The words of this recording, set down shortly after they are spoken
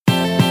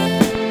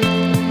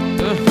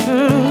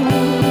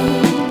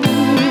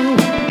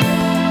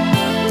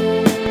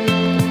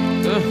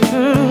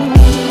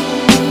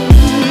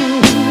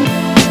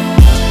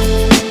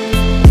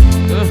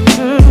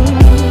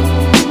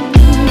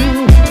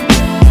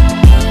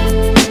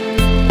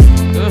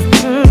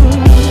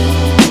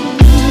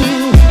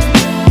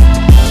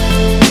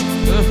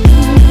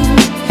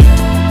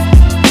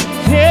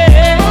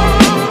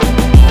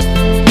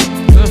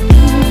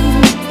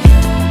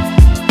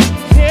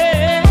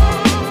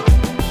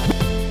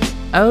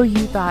Oh,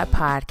 You Thought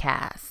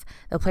Podcast,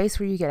 the place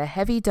where you get a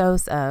heavy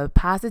dose of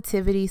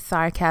positivity,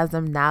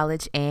 sarcasm,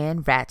 knowledge,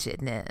 and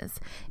ratchetness.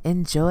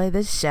 Enjoy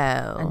the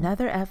show.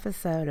 Another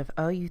episode of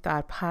Oh, You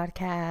Thought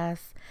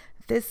Podcast.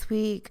 This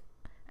week,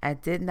 I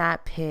did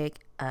not pick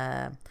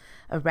a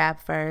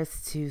rap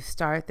verse to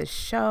start the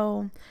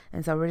show,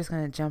 and so we're just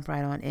going to jump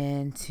right on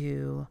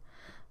into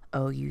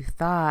Oh, You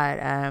Thought.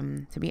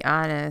 To be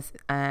honest,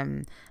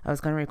 I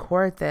was going to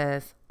record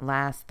this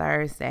last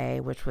Thursday,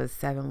 which was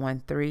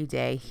 713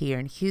 Day here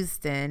in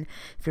Houston,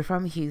 if you're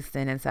from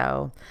Houston. And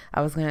so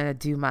I was going to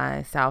do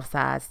my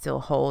Southside Still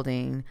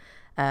Holding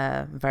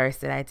verse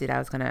that I did. I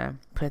was going to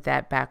put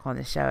that back on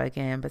the show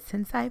again. But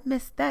since I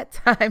missed that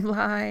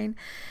timeline,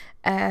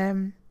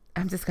 I'm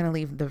just going to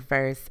leave the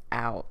verse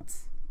out.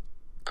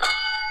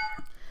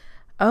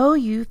 Oh,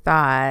 you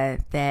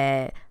thought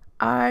that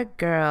our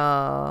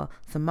girl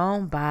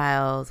Simone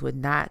Biles would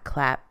not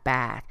clap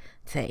back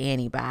to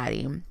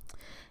anybody.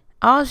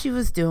 All she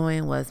was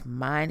doing was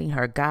minding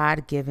her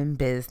God-given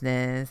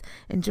business,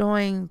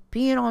 enjoying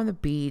being on the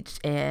beach,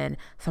 and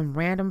some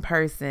random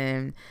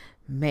person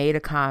made a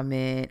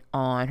comment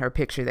on her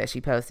picture that she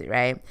posted,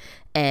 right?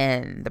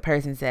 And the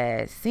person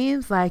said,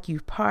 "Seems like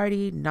you've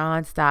partied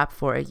nonstop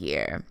for a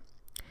year."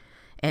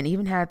 And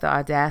even had the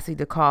audacity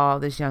to call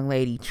this young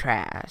lady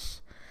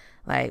trash,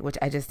 which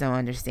I just don't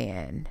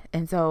understand.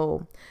 And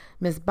so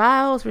Miss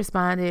Biles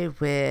responded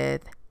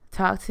with,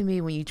 "Talk to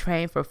me when you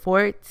trained for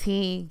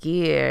 14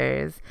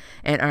 years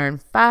and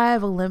earned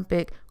 5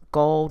 Olympic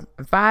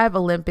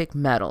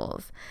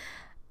medals.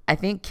 I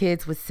think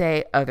kids would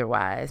say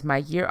otherwise. My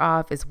year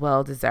off is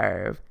well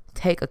deserved.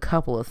 Take a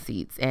couple of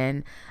seats."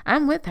 And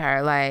I'm with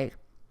her.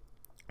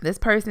 This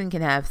person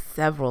can have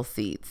several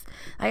seats.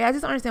 I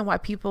just don't understand why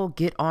people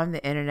get on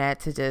the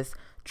internet to just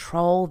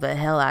troll the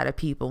hell out of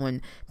people when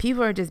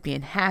people are just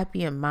being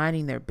happy and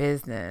minding their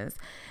business.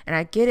 And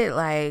I get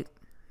it,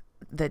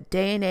 the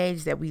day and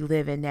age that we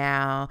live in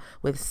now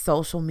with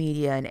social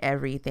media and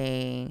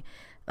everything,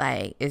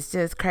 it's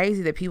just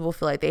crazy that people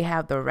feel like they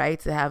have the right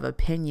to have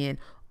opinion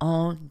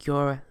on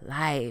your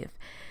life.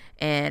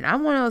 And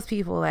I'm one of those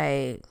people,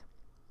 when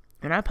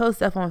I post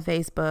stuff on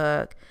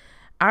Facebook,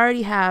 I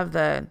already have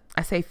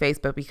I say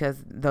Facebook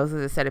because those are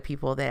the set of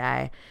people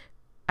that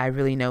I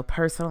really know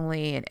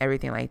personally and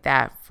everything like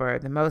that. For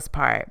the most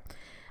part,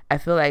 I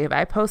feel like if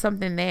I post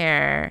something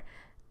there,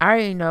 I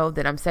already know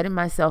that I'm setting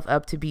myself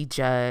up to be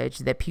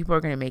judged, that people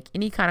are going to make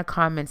any kind of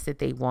comments that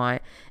they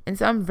want. And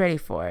so I'm ready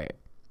for it.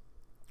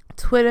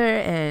 Twitter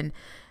and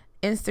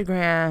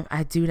Instagram,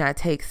 I do not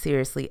take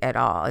seriously at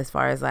all. As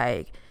far as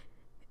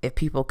if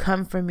people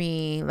come for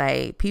me,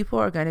 people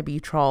are going to be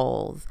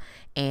trolls.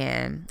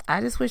 And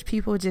I just wish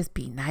people would just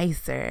be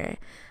nicer.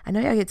 I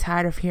know y'all get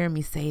tired of hearing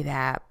me say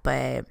that,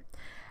 but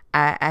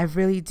I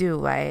really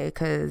do,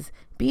 because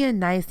being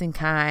nice and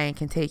kind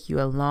can take you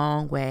a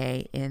long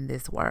way in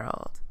this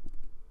world.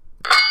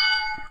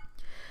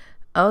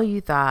 Oh,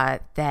 you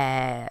thought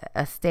that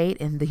a state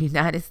in the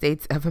United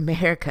States of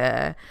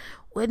America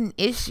wouldn't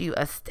issue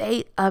a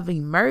state of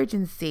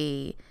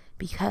emergency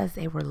because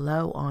they were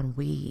low on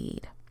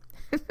weed.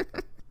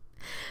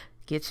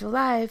 Get your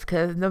life,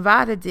 because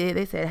Nevada did.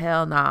 They said,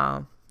 hell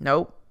no.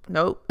 Nope.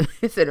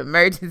 It's an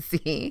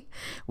emergency.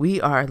 We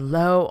are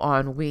low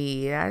on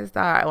weed. I just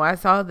thought, when I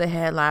saw the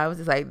headline, I was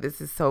just like, this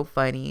is so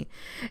funny.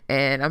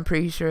 And I'm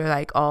pretty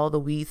sure all the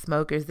weed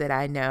smokers that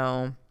I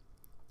know,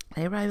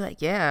 they were probably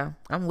like, yeah,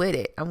 I'm with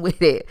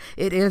it.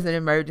 It is an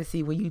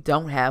emergency when you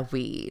don't have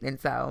weed. And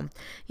so,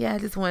 yeah, I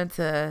just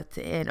wanted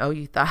to end Oh,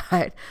 You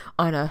Thought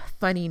on a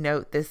funny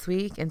note this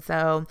week. And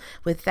so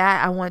with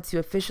that, I want to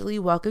officially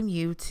welcome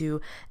you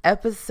to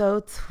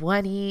episode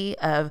 20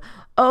 of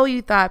Oh,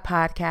 You Thought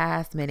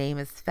Podcast. My name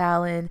is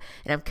Fallon,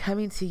 and I'm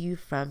coming to you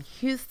from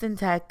Houston,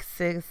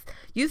 Texas.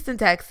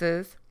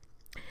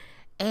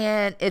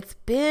 And it's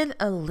been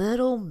a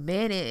little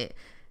minute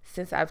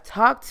since I've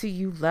talked to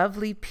you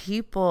lovely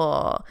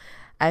people.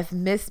 I've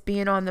missed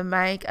being on the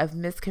mic. I've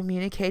missed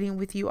communicating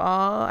with you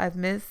all. I've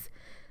missed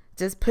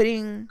just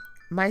putting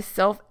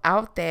myself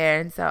out there.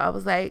 And so I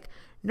was like,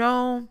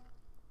 no,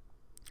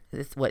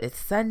 it's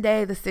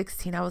Sunday the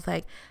 16th. I was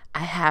like,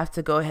 I have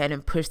to go ahead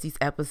and push these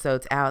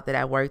episodes out that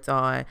I worked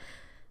on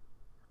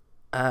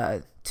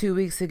 2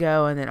 weeks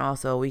ago and then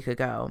also a week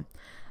ago.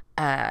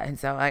 And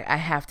so I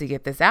have to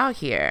get this out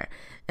here.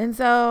 And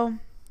so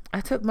I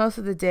took most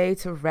of the day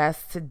to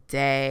rest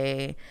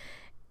today,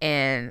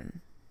 and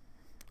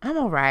I'm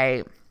all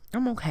right.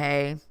 I'm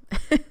okay.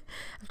 I'm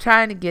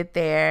trying to get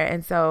there.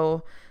 And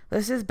so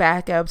let's just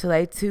back up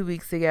to 2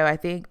 weeks ago. I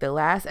think the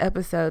last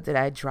episode that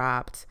I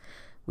dropped,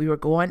 we were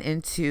going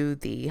into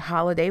the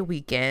holiday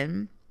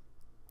weekend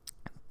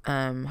being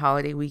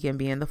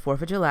the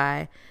 4th of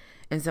July.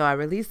 And so I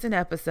released an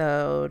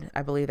episode,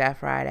 I believe that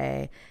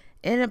Friday,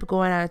 ended up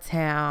going out of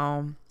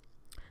town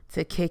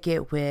to kick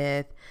it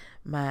with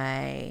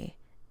my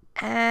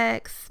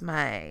ex,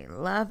 my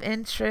love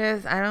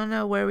interest. I don't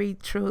know where we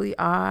truly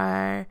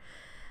are.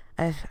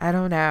 I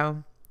don't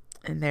know.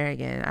 And there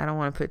again, I don't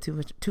want to put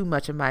too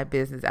much of my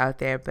business out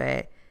there,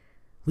 but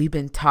we've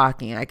been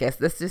talking. I guess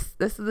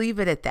let's leave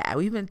it at that.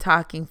 We've been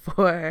talking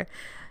for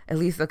at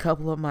least a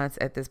couple of months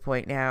at this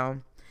point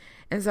now.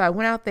 And so I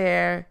went out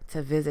there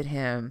to visit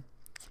him,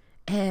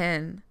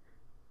 and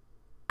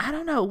I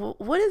don't know,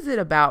 what is it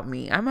about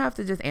me? I'm gonna have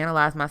to just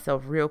analyze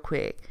myself real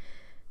quick.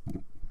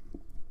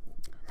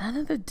 None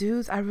of the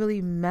dudes I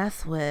really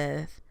mess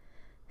with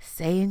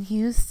stay in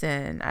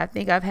Houston. I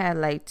think I've had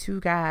like 2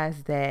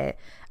 guys that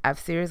I've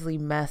seriously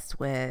messed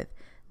with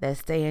that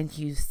stay in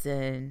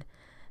Houston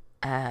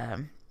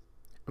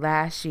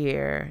last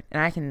year.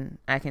 And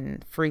I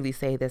can freely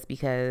say this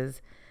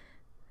because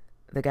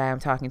the guy I'm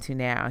talking to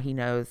now, he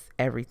knows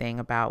everything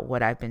about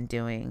what I've been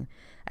doing.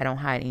 I don't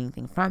hide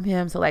anything from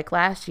him. So like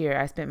last year,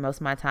 I spent most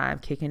of my time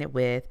kicking it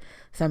with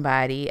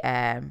somebody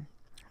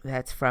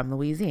that's from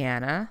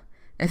Louisiana.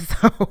 And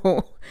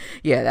so,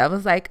 yeah, that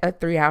was like a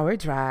 3-hour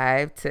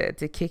drive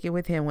to kick it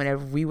with him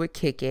whenever we would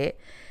kick it.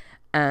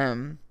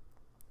 And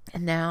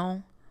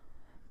now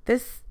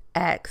this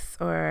ex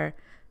or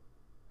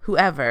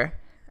whoever,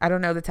 I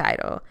don't know the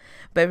title,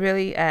 but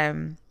really,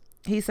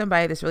 he's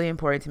somebody that's really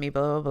important to me,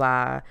 blah,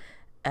 blah,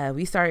 blah.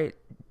 We started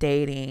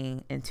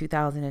dating in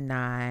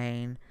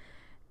 2009.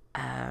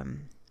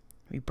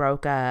 We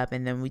broke up,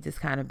 and then we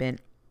just kind of been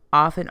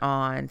off and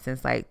on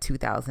since like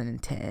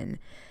 2010.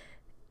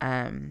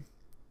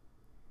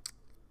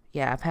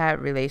 Yeah, I've had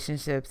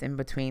relationships in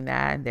between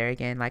that. And there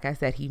again, like I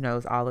said, he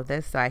knows all of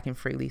this, so I can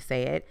freely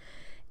say it.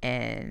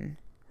 And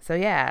so,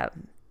 yeah,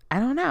 I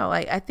don't know.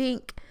 Like, I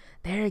think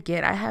there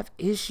again, I have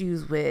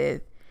issues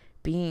with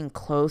being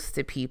close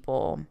to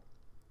people.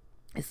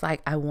 It's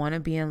like, I want to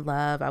be in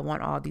love. I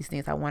want all these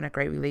things. I want a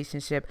great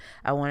relationship.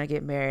 I want to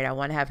get married. I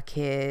want to have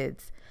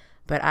kids.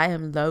 But I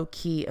am low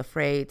key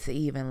afraid to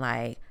even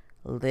like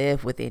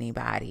live with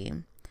anybody.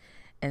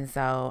 And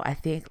so I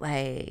think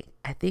I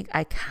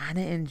kind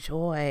of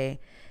enjoy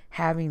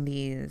having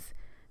these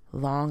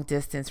long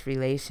distance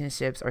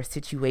relationships or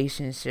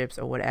situationships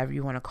or whatever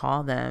you want to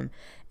call them.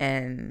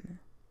 And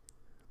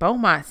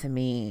Beaumont to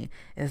me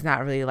is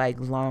not really like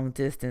long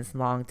distance,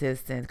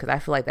 because I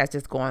feel like that's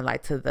just going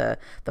like to the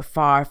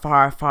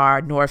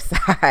far north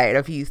side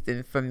of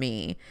Houston for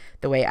me,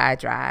 the way I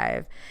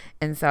drive.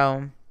 And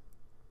so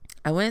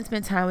I went and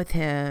spent time with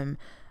him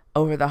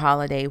over the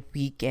holiday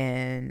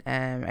weekend.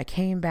 I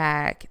came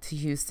back to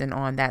Houston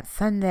on that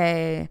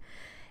Sunday,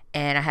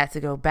 and I had to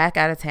go back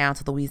out of town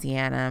to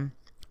Louisiana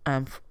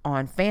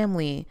on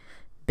family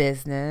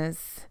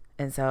business.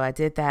 And so I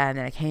did that, and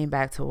then I came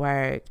back to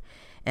work,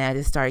 and I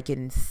just started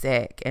getting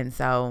sick. And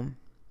then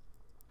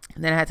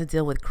I had to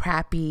deal with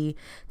crappy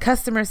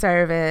customer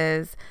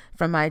service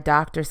from my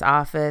doctor's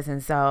office.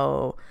 And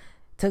so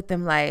it took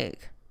them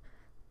like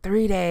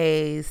 3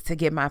 days to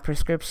get my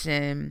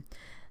prescription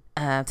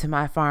to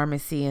my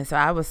pharmacy. And so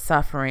I was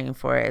suffering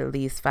for at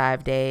least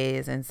 5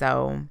 days. And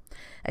so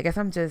I guess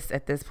I'm just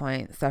at this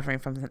point suffering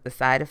from the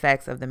side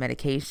effects of the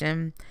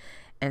medication.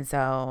 And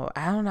so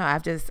I don't know. I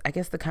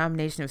guess the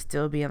combination of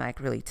still being like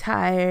really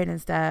tired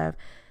and stuff,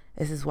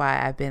 this is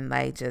why I've been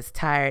like just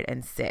tired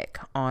and sick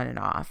on and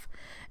off.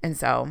 And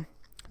so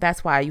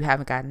that's why you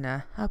haven't gotten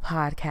a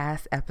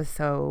podcast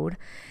episode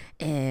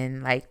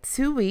in like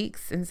 2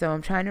 weeks. And so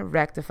I'm trying to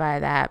rectify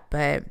that.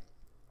 But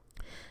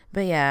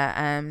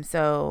yeah,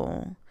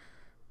 so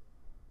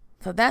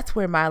that's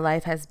where my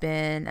life has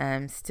been.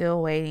 I'm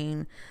still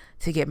waiting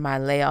to get my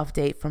layoff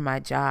date from my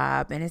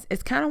job. And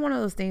it's kind of one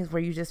of those things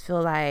where you just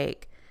feel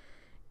like,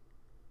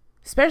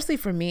 especially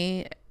for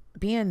me,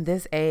 being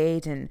this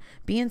age and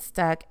being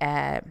stuck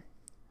at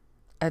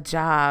a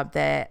job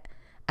that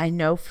I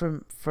know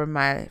for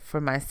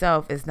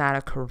myself is not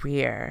a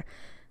career.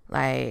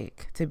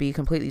 Like, to be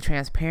completely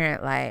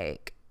transparent,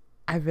 like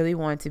I really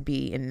want to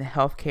be in the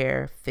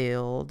healthcare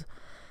field.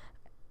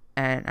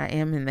 And I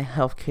am in the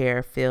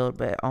healthcare field,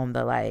 but on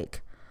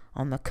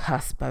the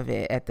cusp of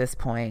it at this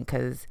point,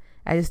 because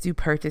I just do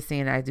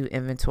purchasing and I do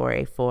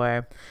inventory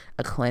for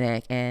a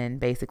clinic. And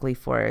basically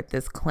for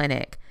this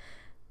clinic,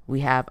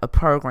 we have a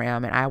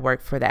program, and I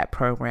work for that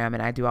program,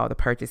 and I do all the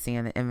purchasing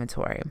and the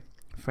inventory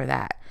for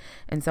that.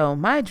 And so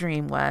my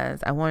dream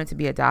was I wanted to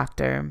be a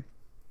doctor,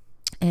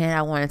 and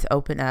I wanted to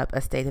open up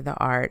a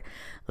state-of-the-art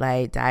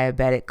like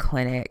diabetic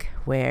clinic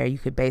where you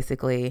could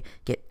basically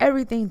get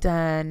everything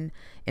done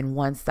in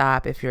one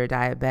stop if you're a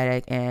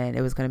diabetic. And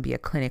it was going to be a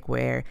clinic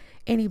where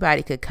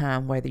anybody could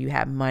come, whether you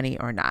have money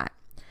or not.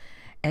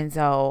 And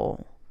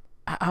so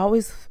I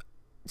always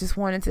just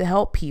wanted to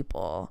help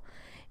people.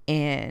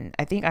 And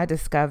I think I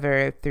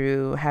discovered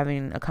through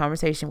having a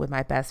conversation with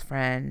my best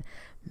friend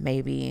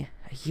maybe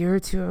a year or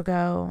 2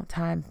 ago,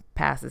 time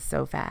passes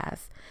so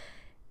fast.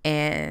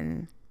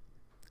 And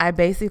I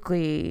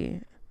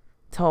basically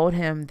told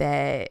him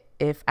that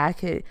if I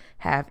could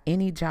have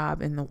any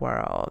job in the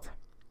world,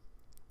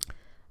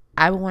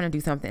 I would want to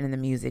do something in the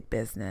music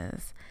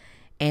business.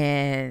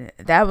 And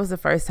that was the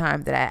first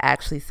time that I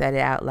actually said it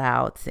out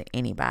loud to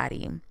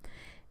anybody.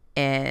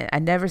 And I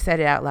never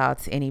said it out loud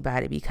to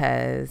anybody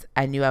because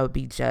I knew I would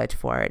be judged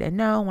for it. And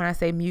no, when I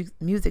say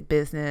music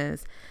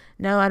business,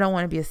 no, I don't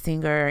want to be a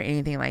singer or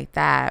anything like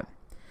that.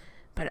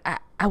 But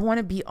I want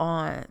to be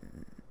on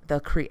the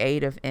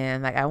creative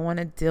end. Like I want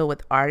to deal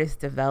with artist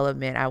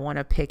development. I want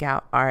to pick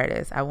out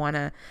artists. I want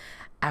to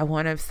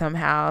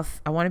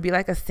be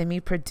like a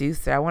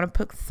semi-producer. I want to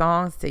put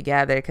songs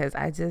together because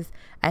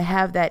I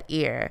have that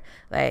ear.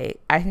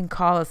 Like I can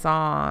call a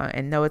song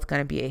and know it's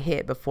going to be a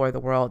hit before the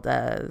world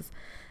does.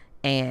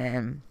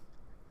 And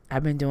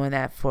I've been doing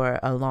that for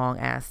a long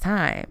ass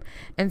time.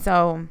 And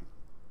so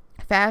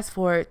fast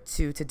forward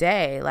to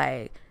today,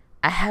 like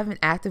I haven't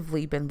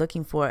actively been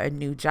looking for a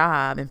new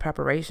job in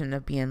preparation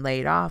of being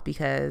laid off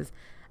because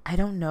I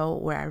don't know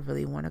where I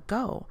really want to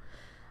go.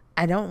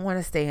 I don't want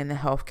to stay in the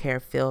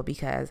healthcare field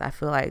because I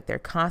feel like they're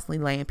constantly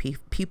laying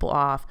people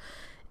off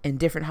in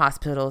different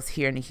hospitals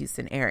here in the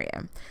Houston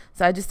area.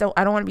 So I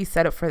don't want to be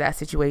set up for that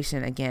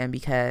situation again,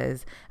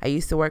 because I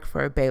used to work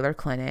for a Baylor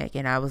clinic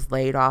and I was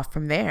laid off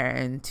from there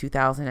in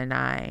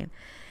 2009.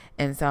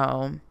 And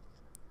so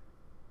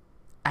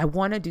I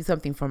want to do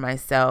something for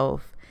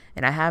myself,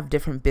 and I have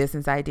different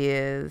business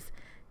ideas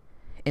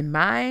in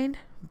mind,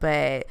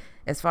 but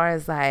as far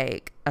as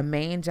like a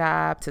main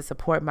job to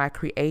support my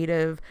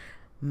creative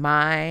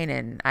mind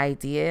and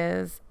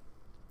ideas,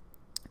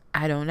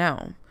 I don't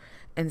know.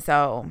 And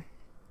so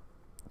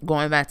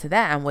going back to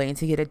that, I'm waiting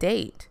to get a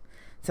date.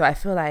 So I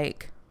feel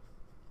like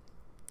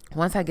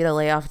once I get a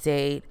layoff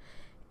date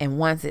and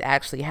once it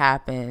actually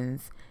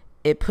happens,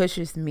 it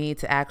pushes me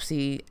to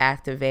actually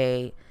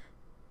activate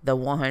the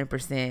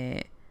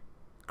 100%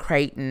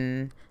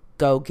 Creighton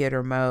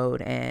go-getter mode,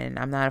 and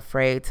I'm not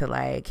afraid to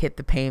like hit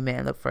the payment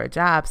and look for a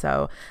job.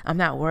 So I'm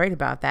not worried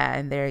about that.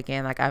 And there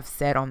again, like I've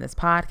said on this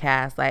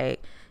podcast,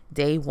 like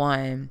day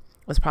one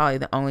was probably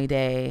the only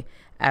day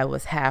I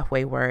was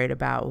halfway worried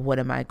about what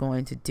am I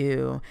going to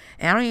do.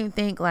 And I don't even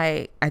think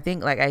I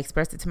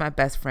expressed it to my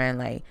best friend,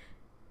 like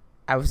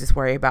I was just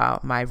worried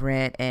about my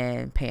rent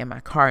and paying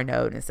my car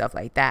note and stuff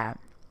like that.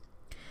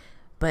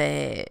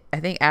 But I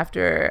think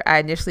after I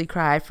initially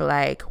cried for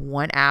like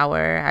 1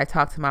 hour, I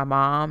talked to my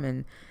mom,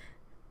 and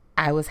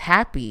I was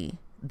happy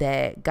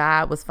that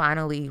God was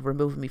finally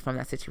removing me from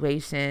that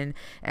situation.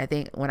 And I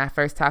think when I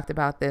first talked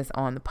about this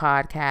on the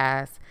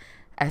podcast,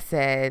 I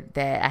said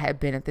that I had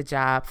been at the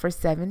job for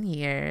 7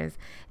 years,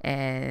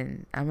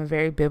 and I'm a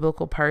very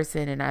biblical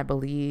person, and I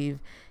believe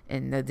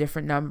in the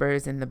different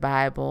numbers in the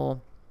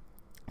Bible.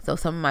 So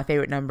some of my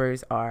favorite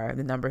numbers are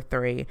the number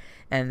 3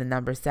 and the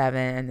number 7.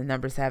 And the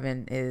number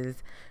 7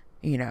 is,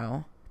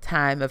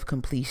 time of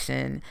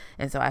completion.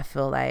 And so I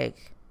feel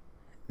like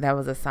that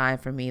was a sign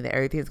for me that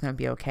everything's going to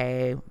be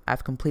okay.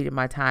 I've completed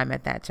my time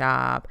at that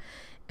job.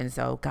 And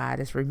so God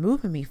is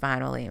removing me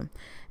finally.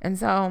 And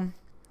so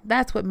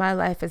that's what my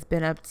life has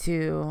been up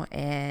to.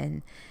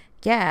 And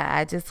yeah,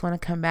 I just want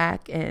to come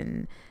back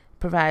and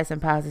provide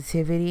some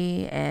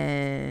positivity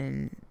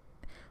and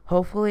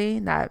hopefully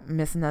not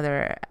miss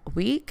another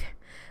week,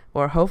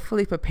 or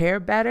hopefully prepare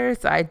better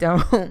so I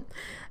don't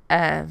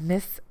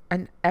miss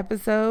an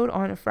episode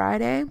on a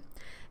Friday.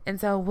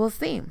 And so we'll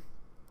see.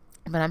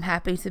 But I'm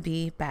happy to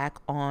be back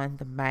on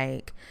the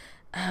mic.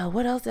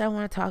 What else did I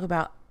want to talk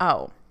about?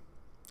 Oh,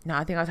 no,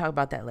 I think I'll talk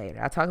about that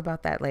later. I'll talk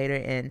about that later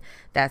in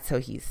That's So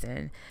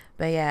Houston.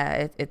 But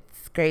yeah,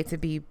 it's great to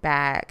be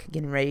back,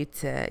 getting ready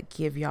to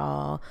give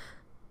y'all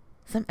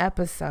some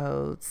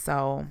episodes.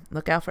 So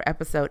look out for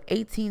episode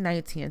 18,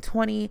 19, and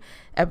 20.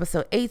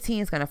 Episode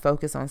 18 is going to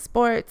focus on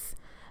sports.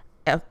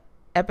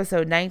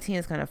 Episode 19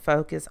 is going to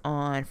focus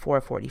on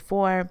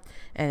 444.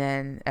 And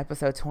then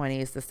episode 20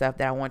 is the stuff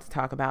that I want to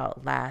talk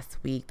about last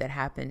week that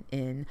happened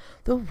in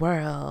the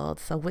world.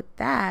 So with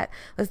that,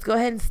 let's go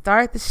ahead and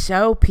start the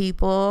show,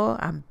 people.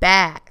 I'm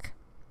back.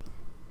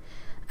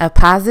 A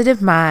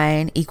positive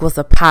mind equals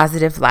a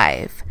positive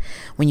life.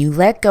 When you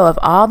let go of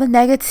all the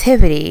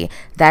negativity,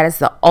 that is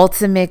the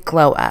ultimate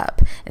glow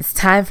up. It's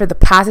time for the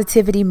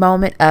positivity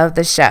moment of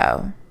the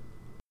show.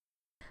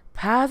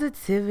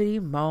 Positivity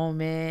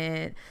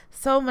moment.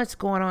 So much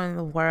going on in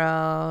the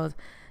world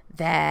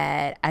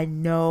that I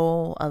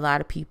know a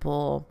lot of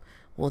people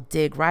will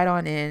dig right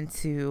on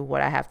into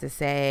what I have to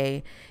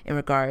say in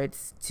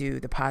regards to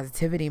the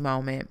positivity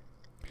moment.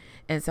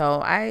 And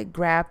so I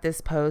grabbed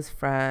this post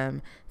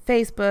from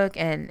Facebook,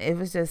 and it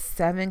was just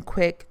 7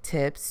 quick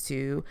tips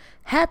to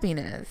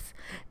happiness.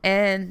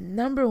 And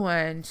number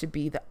 1 should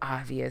be the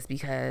obvious,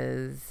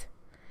 because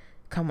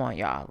come on,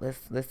 y'all,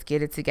 let's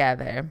get it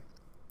together.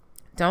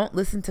 Don't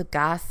listen to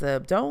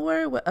gossip. Don't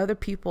worry what other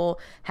people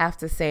have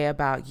to say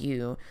about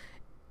you.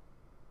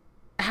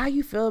 How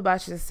you feel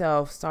about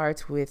yourself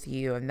starts with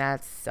you, and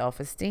that's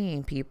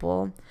self-esteem,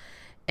 people.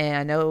 And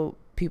I know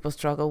people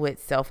struggle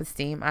with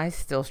self-esteem. I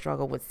still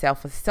struggle with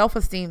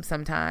self-esteem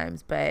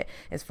sometimes, but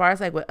as far as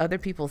like what other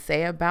people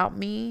say about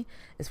me,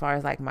 as far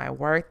as like my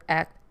work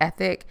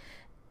ethic,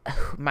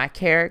 my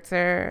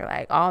character,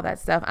 like all that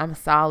stuff, I'm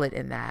solid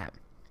in that.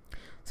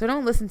 So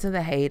don't listen to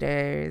the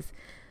haters.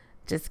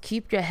 Just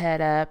keep your head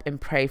up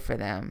and pray for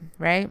them,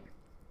 right?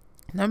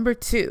 Number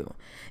 2,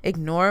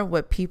 ignore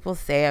what people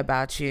say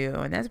about you.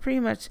 And that's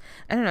pretty much,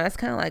 I don't know, that's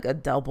kind of like a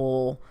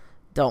double,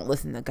 don't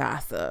listen to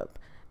gossip.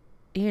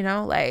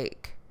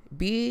 Like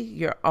be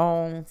your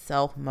own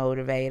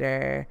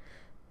self-motivator.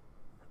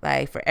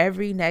 Like, for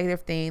every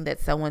negative thing that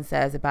someone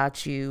says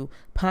about you,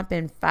 pump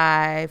in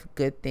 5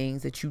 good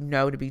things that you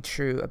know to be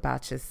true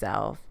about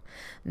yourself.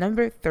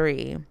 Number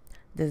 3,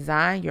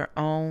 design your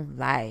own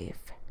life.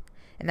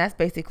 And that's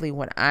basically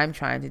what I'm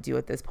trying to do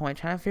at this point,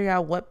 trying to figure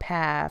out what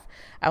path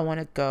I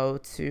want to go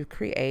to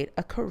create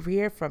a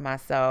career for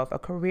myself, a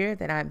career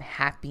that I'm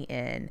happy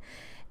in.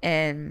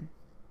 And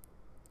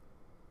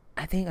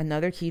I think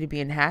another key to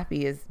being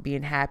happy is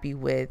being happy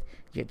with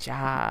your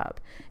job.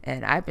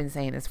 And I've been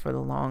saying this for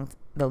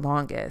the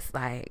longest.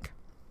 Like,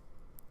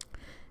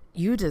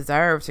 you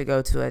deserve to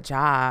go to a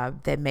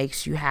job that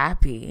makes you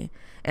happy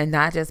and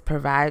not just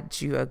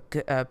provides you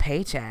a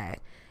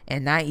paycheck,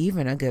 and not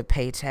even a good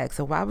paycheck.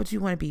 So why would you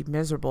want to be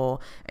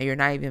miserable and you're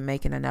not even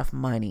making enough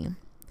money?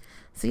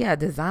 So yeah,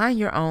 design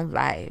your own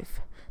life.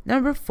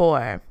 Number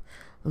 4,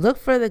 look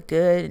for the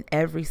good in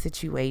every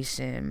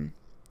situation.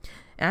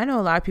 And I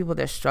know a lot of people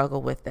that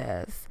struggle with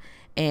this,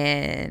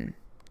 and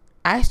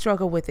I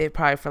struggle with it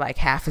probably for like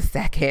half a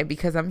second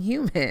because I'm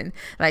human.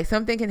 Like,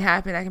 something can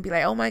happen. I can be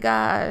like, oh my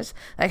gosh,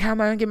 like, how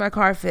am I gonna get my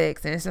car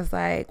fixed? And it's just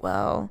like,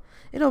 well,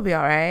 it'll be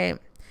all right.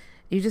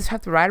 You just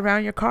have to ride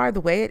around your car the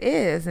way it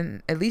is,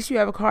 and at least you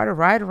have a car to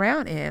ride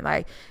around in.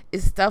 Like,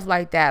 it's stuff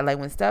like that. Like,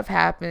 when stuff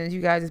happens, you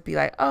guys just be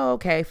like, oh,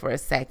 okay, for a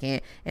second,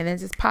 and then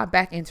just pop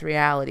back into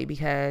reality,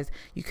 because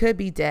you could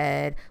be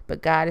dead,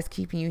 but God is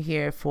keeping you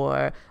here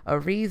for a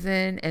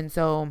reason. And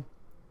so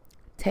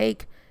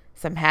take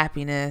some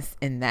happiness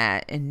in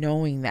that, and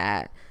knowing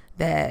that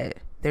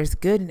there's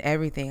good in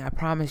everything. I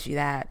promise you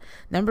that.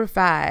 Number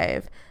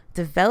 5,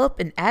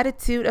 develop an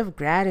attitude of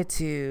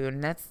gratitude.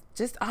 And that's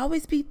just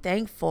always be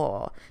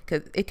thankful,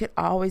 because it could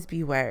always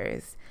be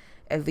worse.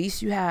 At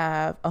least you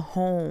have a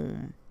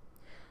home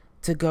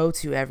to go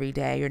to every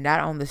day. You're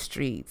not on the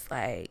streets.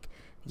 Like,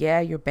 yeah,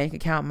 your bank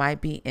account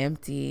might be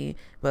empty,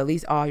 but at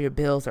least all your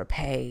bills are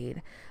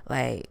paid.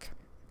 Like,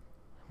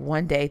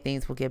 one day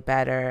things will get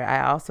better.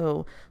 I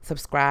also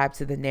subscribe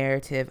to the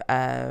narrative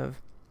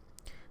of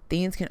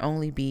things can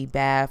only be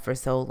bad for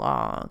so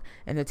long,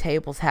 and the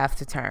tables have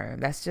to turn.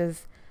 That's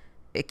just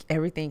it.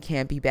 Everything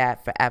can't be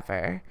bad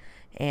forever,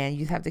 and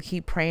you have to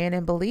keep praying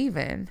and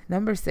believing.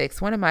 Number 6,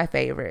 one of my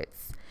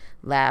favorites,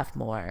 laugh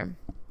more.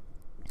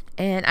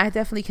 And I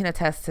definitely can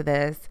attest to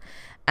this.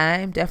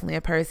 I'm definitely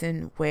a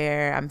person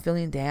where I'm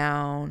feeling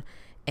down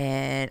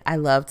and I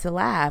love to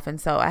laugh.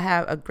 And so I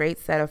have a great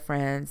set of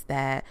friends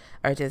that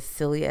are just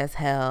silly as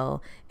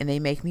hell, and they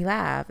make me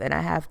laugh. And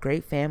I have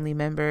great family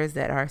members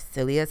that are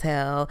silly as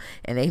hell,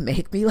 and they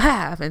make me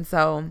laugh. And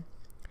so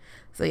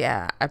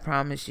yeah, I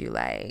promise you,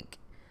 like,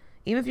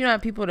 even if you don't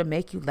have people to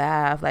make you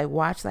laugh, like,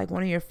 watch like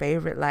one of your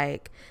favorite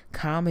like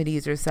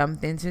comedies or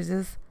something to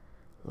just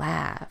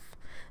laugh.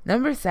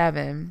 Number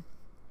 7,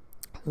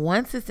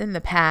 once it's in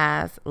the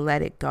past,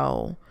 let it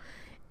go.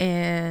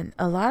 And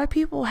a lot of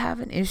people have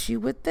an issue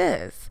with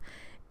this.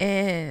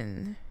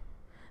 And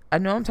I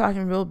know I'm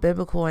talking real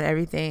biblical and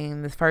everything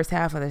in the first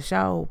half of the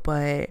show,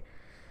 but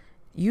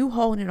you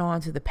holding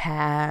on to the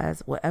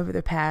past, whatever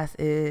the past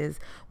is,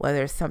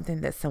 whether it's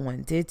something that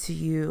someone did to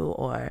you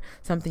or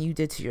something you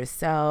did to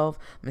yourself,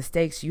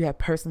 mistakes you have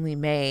personally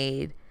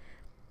made,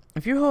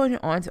 if you're holding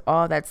on to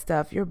all that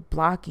stuff, you're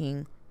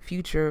blocking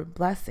future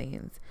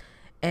blessings.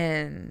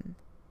 And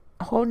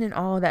holding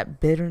all that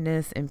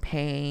bitterness and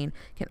pain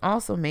can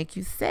also make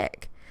you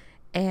sick.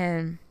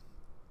 And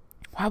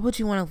why would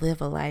you want to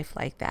live a life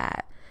like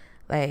that?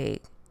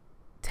 Like,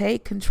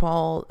 take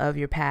control of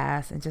your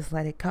past and just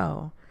let it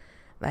go.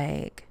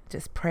 Like,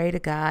 just pray to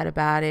God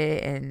about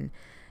it. And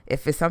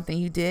if it's something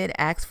you did,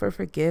 ask for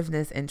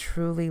forgiveness and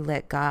truly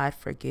let God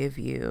forgive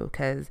you,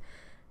 because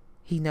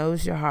He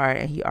knows your heart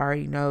and He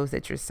already knows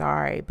that you're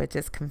sorry. But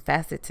just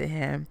confess it to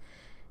Him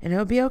and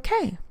it'll be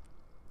okay.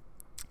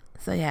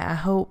 So yeah, I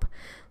hope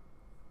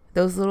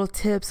those little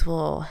tips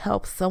will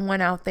help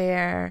someone out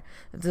there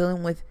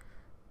dealing with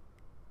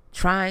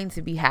trying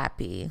to be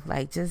happy.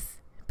 Like, just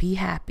be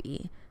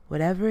happy.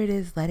 Whatever it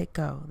is, let it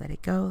go. Let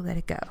it go. Let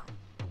it go.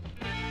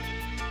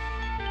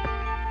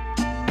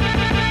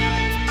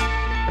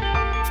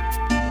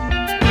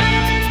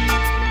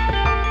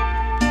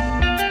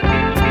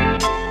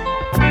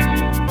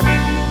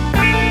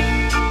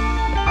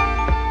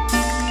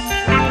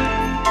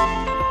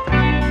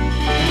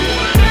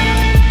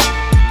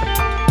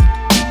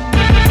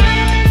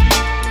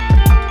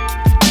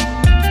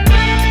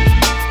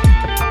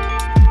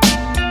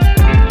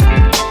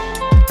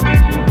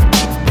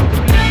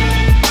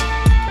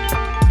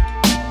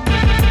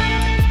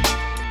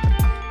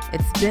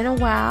 Been a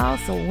while,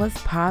 so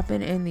what's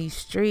popping in these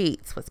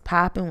streets? What's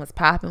popping? Like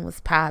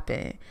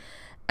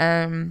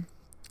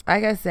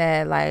I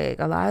said, like,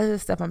 a lot of the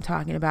stuff I'm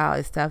talking about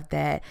is stuff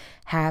that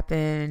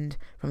happened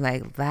from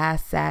like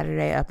last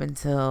Saturday up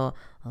until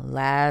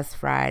last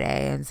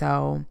Friday. And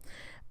so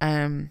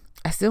I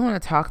still want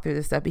to talk through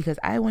this stuff because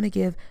I want to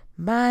give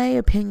my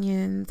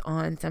opinions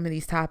on some of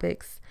these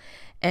topics.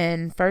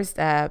 And first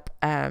up,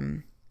 I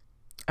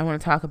want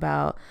to talk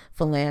about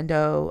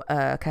Philando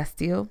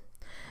Castile.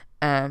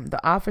 The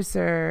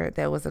officer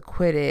that was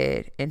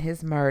acquitted in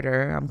his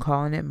murder, I'm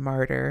calling it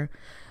murder,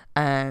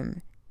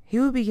 he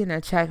would be getting a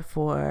check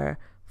for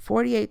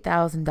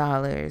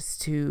 $48,000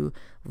 to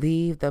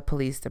leave the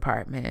police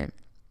department.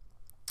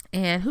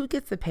 And who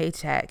gets a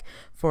paycheck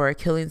for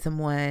killing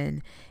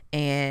someone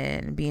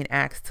and being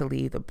asked to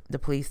leave the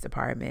police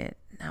department?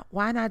 Now,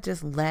 why not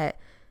just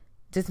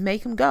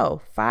make him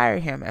go, fire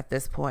him at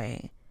this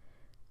point?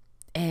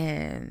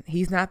 And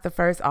he's not the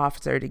first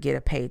officer to get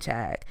a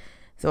paycheck.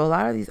 So a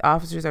lot of these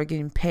officers are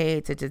getting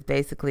paid to just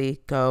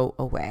basically go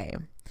away.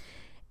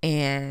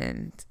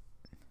 And,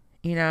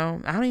 I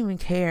don't even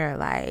care,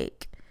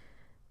 like,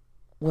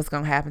 what's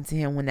going to happen to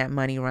him when that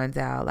money runs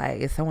out.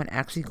 Like, is someone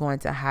actually going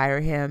to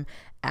hire him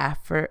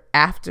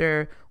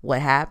after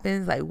what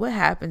happens? Like, what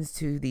happens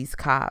to these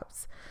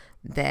cops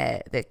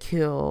that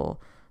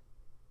kill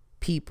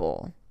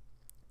people?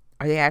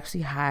 Are they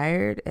actually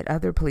hired at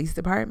other police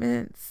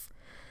departments?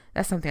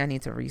 That's something I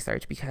need to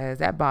research, because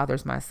that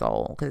bothers my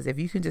soul. Because if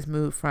you can just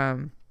move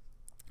from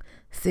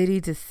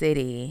city to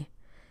city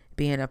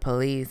being a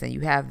police and you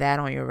have that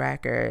on your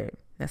record,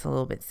 that's a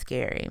little bit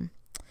scary.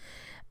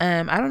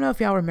 I don't know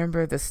if y'all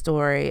remember the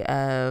story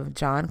of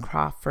John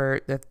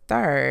Crawford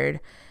III.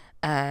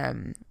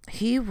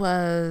 He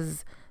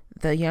was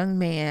the young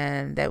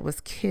man that was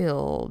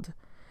killed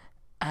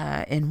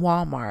in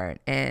Walmart,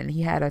 and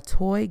he had a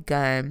toy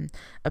gun,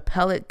 a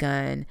pellet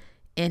gun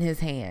in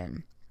his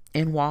hand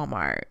in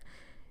Walmart.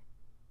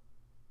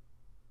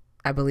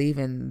 I believe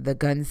in the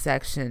gun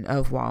section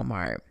of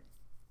Walmart.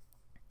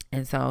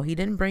 And so he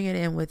didn't bring it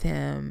in with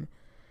him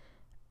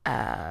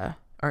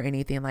or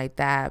anything like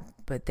that.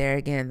 But there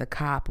again, the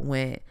cop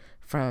went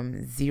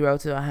from 0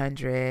 to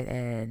 100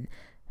 and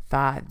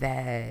thought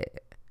that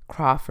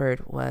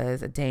Crawford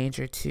was a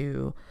danger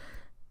to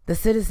the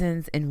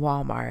citizens in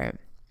Walmart.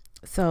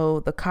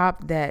 So the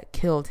cop that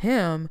killed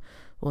him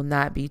will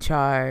not be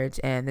charged,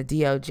 and the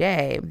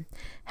DOJ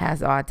has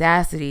the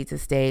audacity to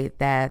state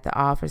that the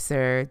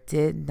officer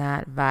did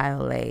not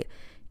violate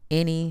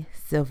any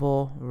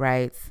civil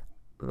rights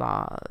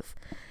laws.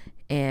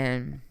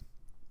 And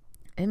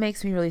it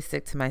makes me really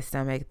sick to my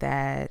stomach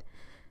that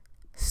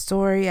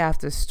story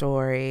after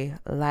story,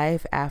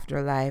 life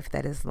after life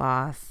that is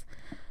lost,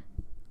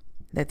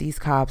 that these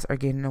cops are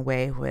getting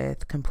away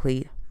with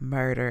complete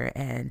murder,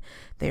 and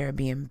they are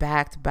being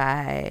backed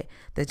by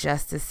the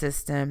justice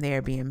system. They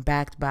are being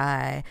backed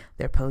by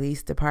their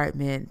police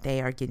department.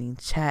 They are getting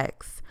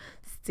checks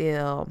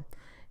still.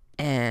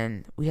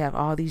 And we have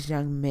all these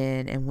young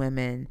men and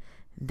women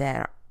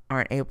that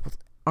aren't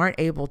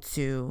able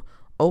to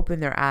open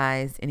their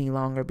eyes any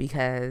longer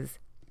because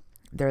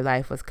their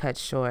life was cut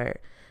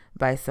short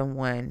by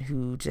someone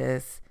who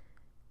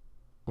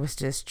was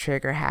just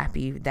trigger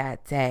happy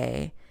that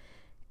day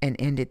and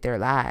ended their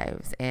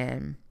lives.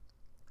 And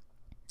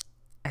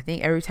I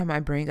think every time I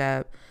bring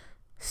up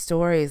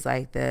stories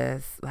like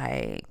this,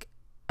 like,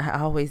 I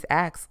always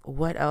ask,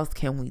 what else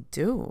can we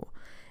do?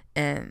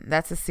 And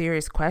that's a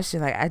serious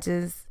question. Like,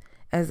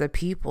 as a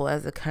people,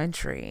 as a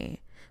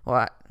country,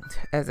 more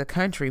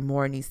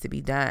needs to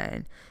be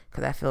done,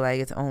 because I feel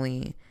like it's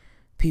only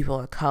people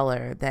of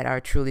color that are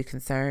truly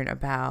concerned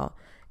about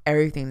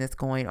everything that's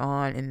going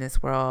on in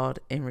this world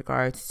in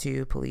regards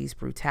to police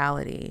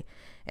brutality.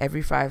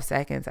 Every 5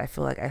 seconds, I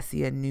feel like I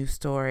see a new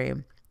story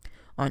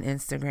on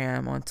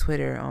Instagram, on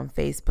Twitter, on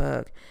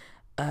Facebook,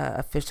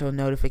 official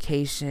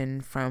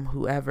notification from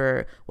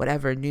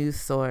whatever news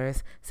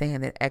source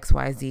saying that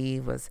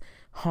XYZ was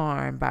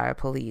harmed by a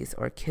police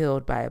or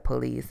killed by a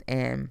police.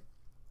 And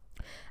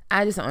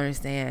I just don't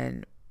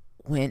understand,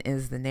 when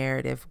is the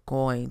narrative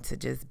going to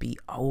just be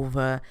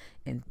over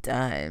and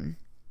done?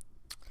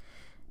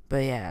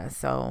 But yeah,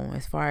 so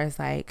as far as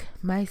like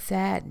my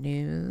sad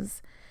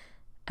news,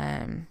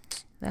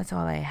 that's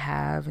all I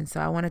have. And so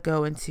I want to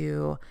go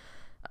into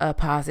a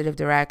positive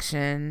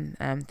direction,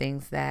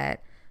 things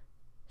that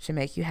should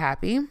make you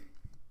happy.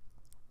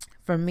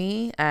 For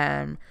me,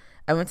 I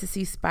went to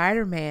see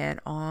Spider-Man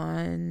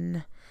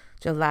on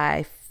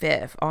July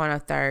 5th on a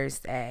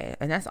Thursday.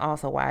 And that's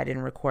also why I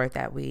didn't record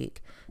that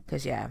week,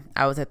 because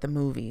I was at the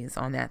movies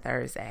on that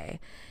Thursday.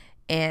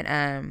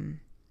 And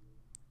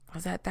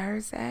was that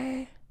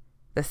Thursday?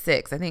 The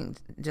 6th, I think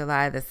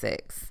July the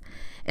 6th.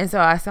 And so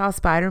I saw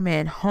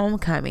Spider-Man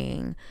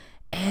Homecoming,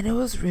 and it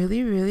was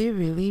really, really,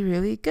 really,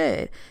 really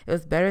good. It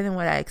was better than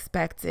what I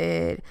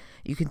expected.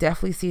 You can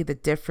definitely see the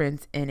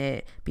difference in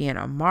it being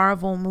a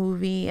Marvel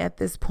movie at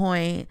this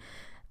point.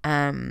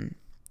 The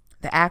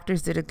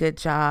actors did a good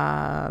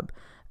job.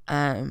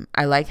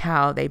 I like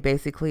how they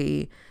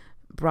basically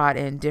brought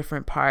in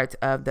different parts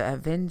of the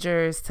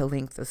Avengers to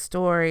link the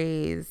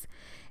stories.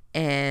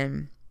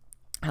 And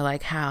I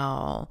like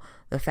how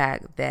the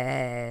fact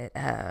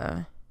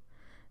that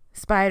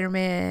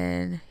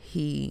Spider-Man,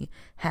 he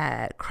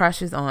had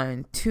crushes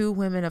on 2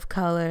 women of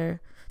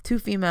color, 2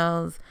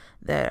 females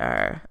that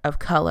are of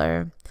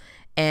color.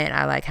 And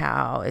I like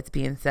how it's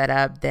being set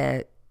up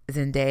that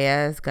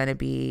Zendaya is going to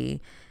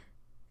be,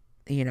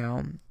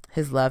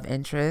 his love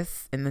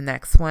interest in the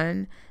next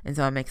one. And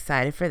so I'm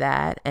excited for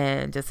that.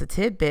 And just a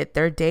tidbit,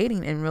 they're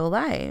dating in real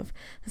life.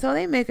 So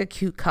they make a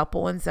cute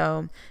couple. And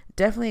so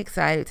definitely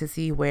excited to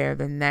see where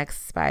the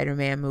next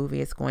Spider-Man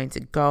movie is going to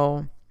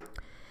go.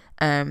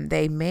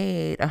 They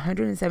made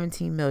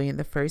 $117 million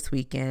the first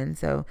weekend,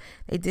 so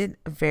they did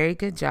a very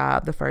good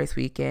job the first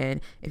weekend.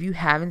 If you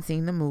haven't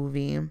seen the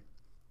movie,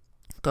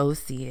 go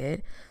see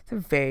it. It's a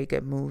very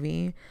good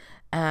movie.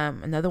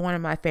 Another one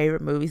of my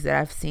favorite movies that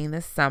I've seen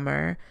this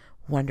summer,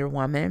 Wonder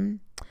Woman.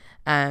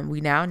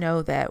 We now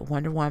know that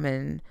Wonder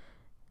Woman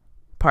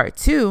Part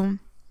 2,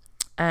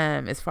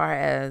 as far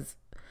as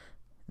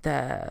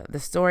the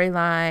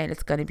storyline,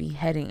 it's going to be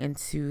heading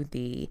into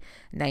the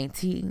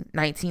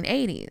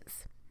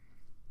 1980s.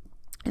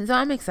 And so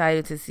I'm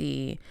excited to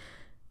see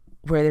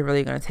where they're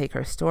really going to take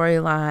her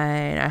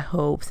storyline. I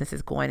hope, since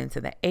it's going into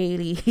the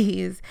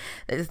 80s,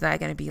 that it's not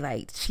going to be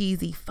like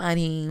cheesy,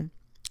 funny,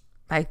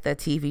 like the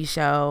TV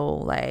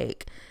show.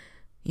 Like,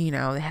 you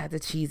know, they had the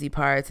cheesy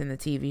parts in the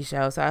TV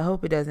show. So I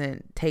hope it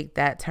doesn't take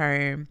that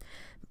turn.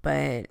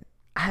 But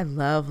I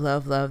love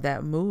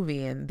that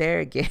movie. And there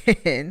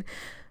again,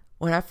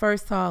 when I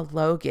first saw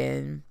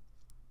Logan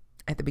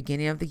at the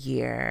beginning of the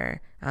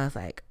year, I was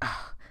like,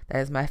 oh, that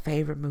is my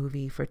favorite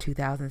movie for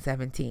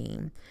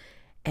 2017.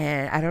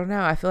 And I don't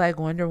know, I feel like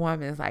Wonder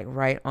Woman is like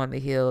right on the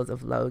heels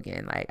of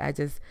Logan. Like,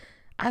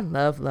 I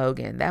love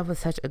Logan. That was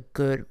such a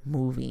good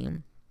movie.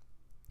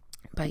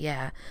 But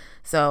yeah,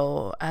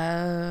 so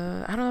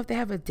I don't know if they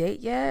have a date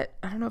yet.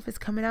 I don't know if it's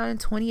coming out in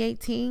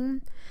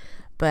 2018,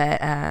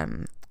 but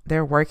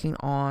they're working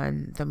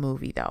on the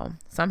movie though.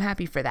 So I'm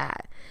happy for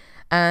that.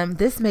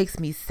 This makes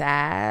me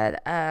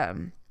sad.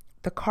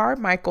 The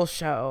Carmichael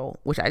show,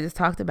 which I just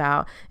talked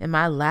about in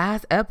my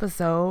last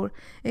episode,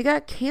 it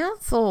got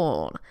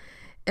canceled.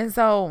 And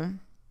so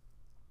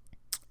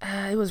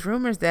it was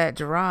rumors that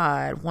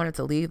Gerard wanted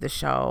to leave the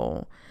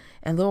show.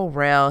 And Lil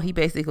Rel, he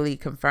basically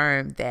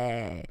confirmed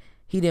that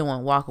he didn't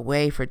want to walk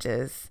away for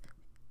just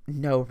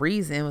no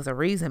reason. It was a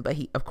reason, but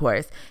of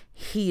course,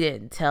 he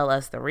didn't tell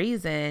us the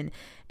reason.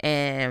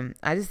 And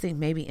I just think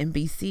maybe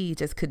NBC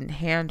just couldn't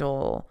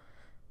handle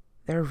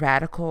their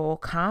radical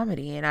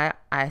comedy. And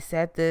I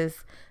said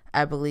this,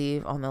 I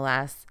believe, on the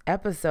last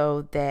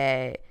episode,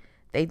 that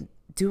they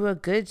do a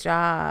good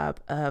job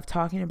of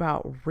talking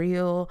about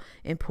real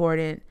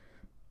important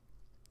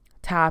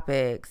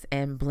topics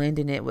and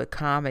blending it with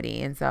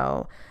comedy. And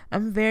so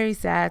I'm very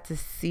sad to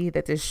see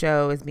that this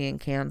show is being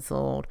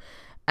canceled.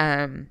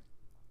 But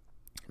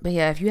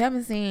yeah, if you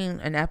haven't seen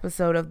an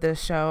episode of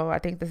this show, I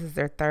think this is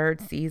their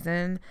 3rd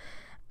season.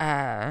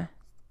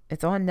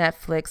 It's on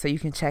Netflix, so you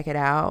can check it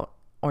out,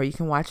 or you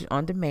can watch it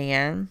on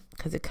demand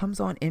because it comes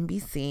on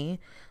NBC.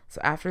 So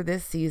after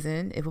this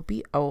season, it will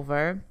be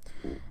over.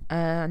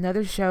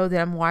 Another show that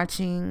I'm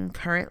watching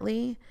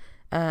currently,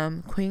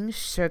 Queen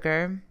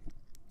Sugar.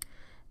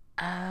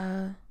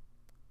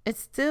 It's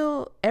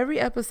still, every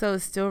episode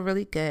is still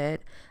really good.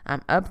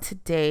 I'm up to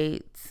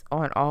date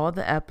on all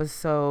the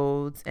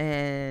episodes,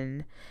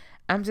 and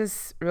I'm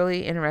just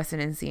really interested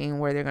in seeing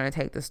where they're going to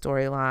take the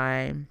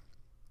storyline.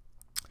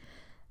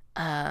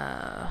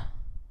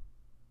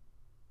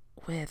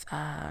 With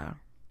I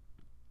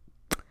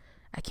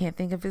can't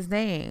think of his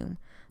name,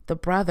 the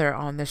brother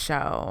on the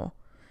show.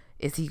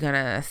 Is he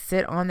gonna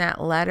sit on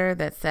that letter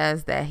that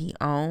says that he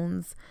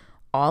owns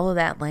all of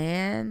that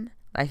land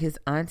like his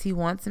auntie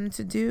wants him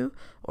to do,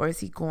 or is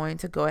he going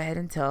to go ahead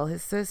and tell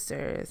his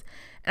sisters?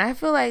 And I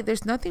feel like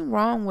there's nothing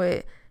wrong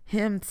with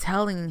him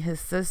telling his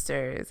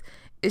sisters.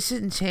 It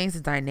shouldn't change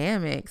the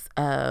dynamics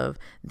of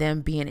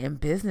them being in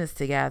business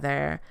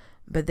together,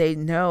 but they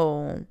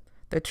know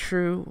the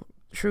true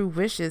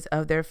wishes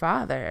of their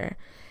father.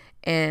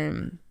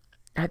 And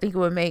I think it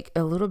would make it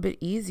a little bit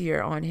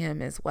easier on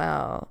him as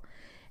well.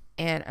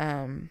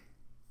 And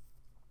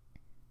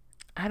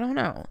I don't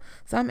know.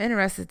 So I'm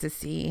interested to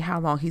see how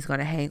long he's going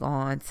to hang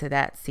on to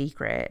that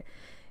secret.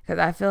 Because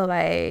I feel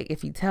like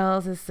if he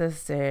tells his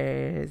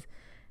sisters,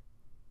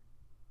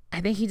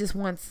 I think he just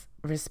wants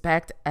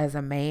respect as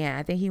a man.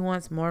 I think he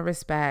wants more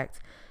respect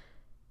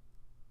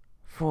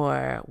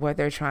for what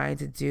they're trying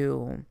to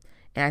do.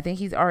 And I think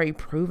he's already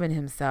proven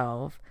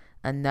himself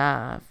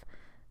enough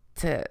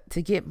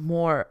to get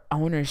more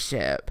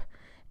ownership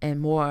and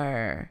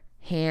more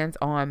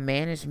hands-on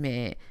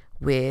management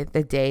with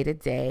the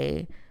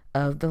day-to-day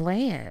of the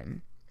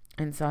land.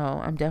 And so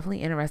I'm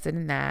definitely interested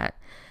in that.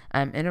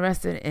 I'm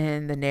interested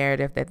in the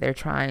narrative that they're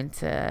trying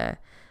to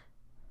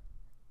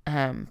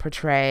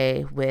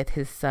portray with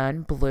his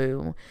son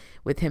Blue,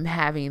 with him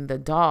having the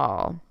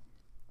doll.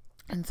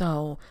 And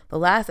so the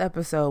last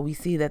episode, we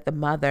see that the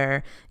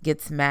mother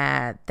gets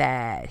mad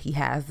that he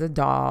has the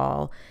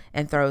doll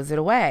and throws it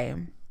away.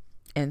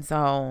 And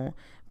so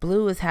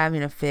Blue is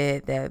having a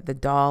fit that the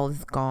doll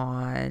is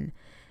gone.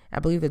 I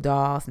believe the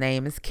doll's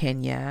name is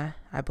Kenya,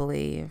 I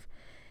believe.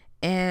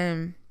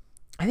 And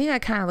I think I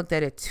kind of looked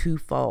at it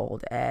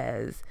twofold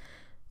as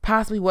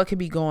possibly what could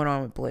be going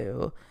on with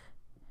Blue.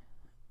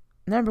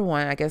 Number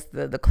one, I guess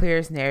the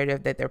clearest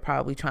narrative that they're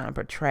probably trying to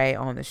portray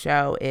on the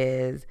show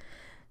is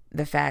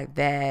the fact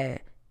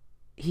that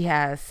he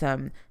has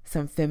some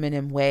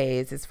feminine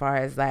ways as far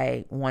as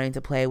like wanting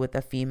to play with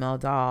a female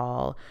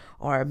doll,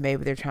 or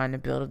maybe they're trying to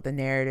build up the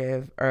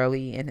narrative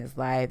early in his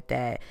life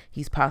that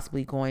he's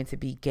possibly going to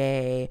be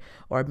gay,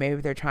 or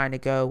maybe they're trying to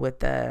go with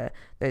the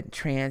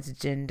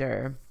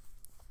transgender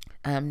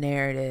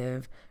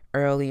narrative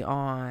early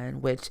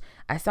on, which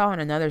I saw on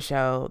another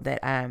show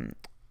that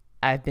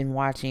I've been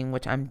watching,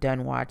 which I'm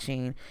done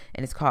watching,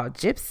 and it's called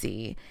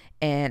Gypsy.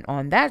 And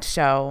on that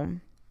show,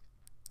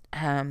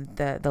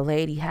 the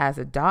lady has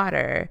a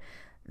daughter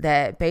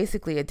that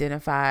basically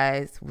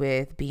identifies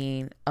with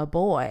being a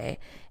boy,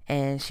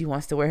 and she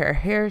wants to wear her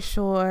hair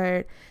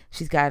short.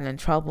 She's gotten in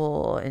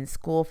trouble in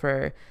school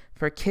for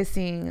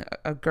kissing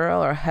a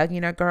girl or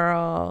hugging a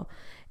girl,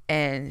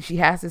 and she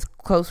has this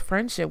close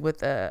friendship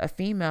with a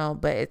female.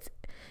 But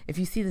if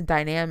you see the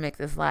dynamics,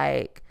 it's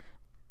like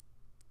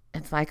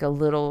a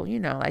little,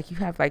 like you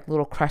have like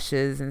little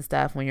crushes and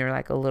stuff when you're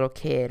like a little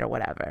kid or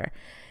whatever.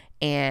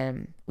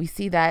 And we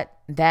see that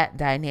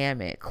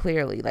dynamic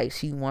clearly. Like,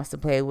 she wants to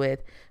play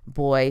with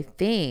boy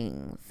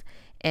things.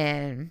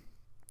 And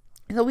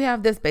so we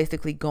have this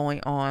basically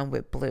going on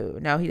with Blue.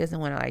 No, he doesn't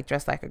want to like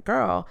dress like a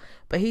girl,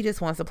 but he just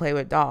wants to play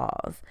with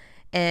dolls.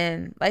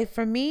 And like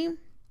for me,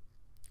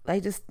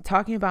 like just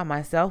talking about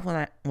myself,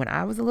 when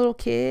I was a little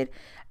kid,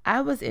 I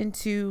was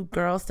into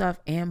girl stuff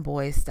and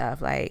boy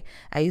stuff. Like,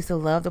 I used to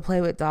love to play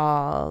with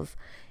dolls,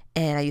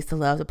 and I used to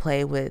love to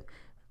play with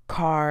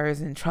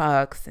cars and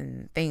trucks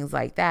and things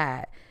like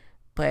that,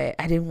 but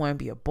I didn't want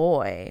to be a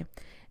boy.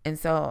 And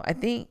so I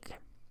think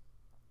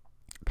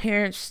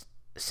parents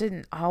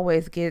shouldn't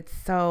always get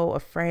so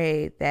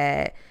afraid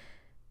that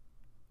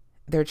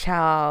their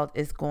child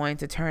is going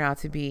to turn out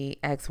to be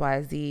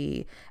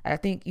XYZ. I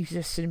think you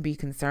just shouldn't be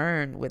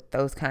concerned with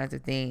those kinds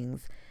of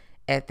things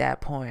at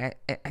that point.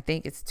 I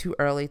think it's too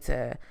early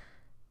to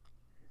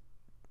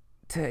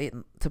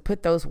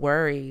put those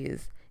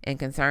worries and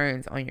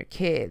concerns on your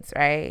kids,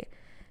 right?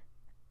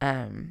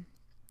 I'm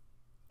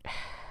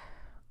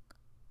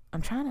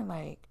trying to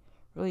like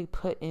really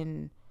put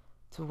into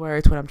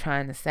words what I'm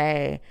trying to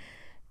say.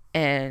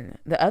 And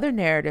the other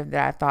narrative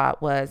that I thought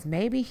was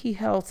maybe he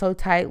held so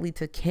tightly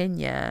to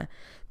Kenya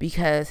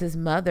because his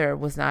mother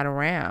was not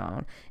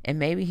around, and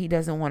maybe he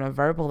doesn't want to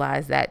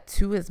verbalize that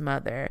to his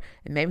mother,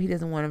 and maybe he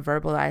doesn't want to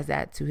verbalize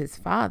that to his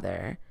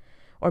father.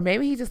 Or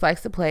maybe he just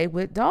likes to play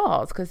with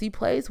dolls because he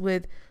plays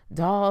with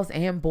dolls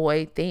and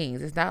boy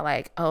things. It's not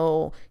like,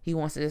 oh, he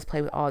wants to just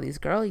play with all these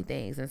girly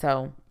things. And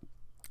so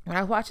when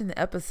I was watching the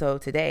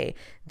episode today,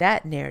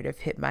 that narrative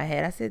hit my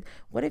head. I said,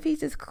 what if he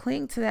just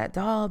clinged to that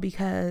doll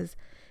because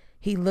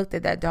he looked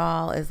at that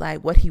doll as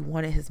like what he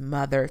wanted his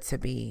mother to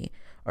be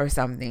or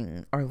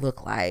something, or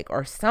look like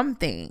or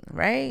something,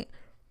 right?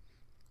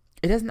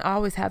 It doesn't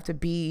always have to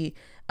be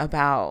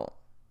about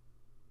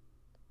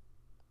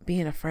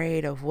being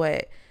afraid of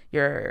what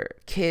your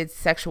kid's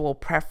sexual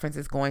preference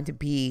is going to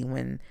be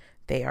when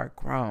they are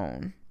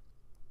grown.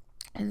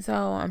 And so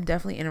I'm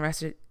definitely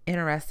interested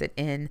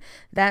in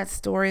that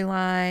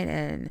storyline.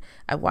 And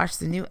I watched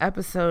the new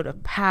episode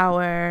of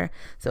Power.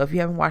 So if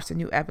you haven't watched the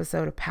new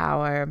episode of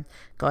Power,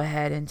 go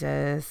ahead and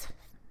just,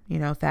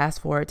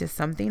 fast forward to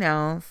something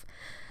else.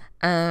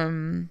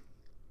 I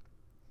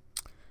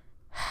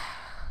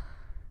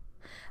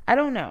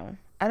don't know.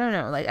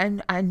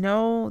 Like, I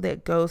know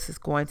that Ghost is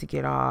going to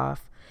get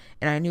off.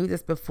 And I knew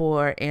this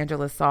before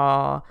Angela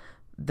saw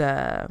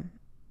the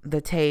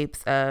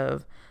tapes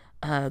of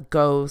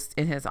Ghost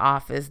in his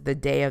office the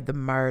day of the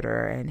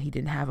murder, and he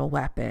didn't have a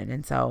weapon.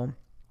 And so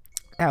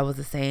that was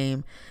the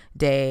same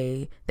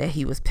day that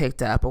he was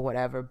picked up or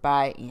whatever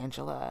by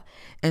Angela.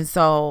 And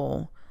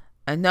so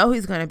I know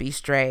he's going to be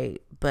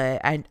straight,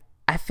 but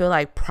I feel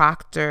like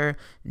Proctor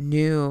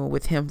knew,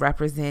 with him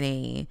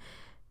representing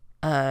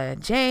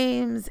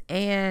James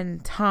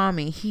and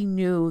Tommy, he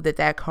knew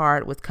that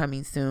card was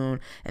coming soon,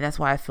 and that's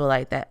why I feel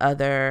like that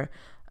other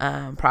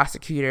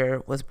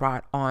prosecutor was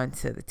brought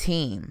onto the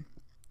team.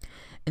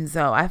 And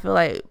so I feel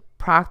like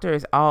Proctor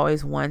is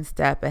always one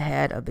step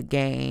ahead of the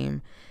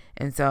game.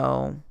 And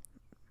so,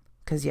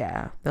 because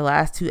the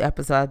last two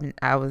episodes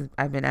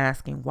I've been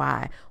asking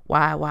why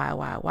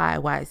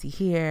is he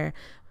here?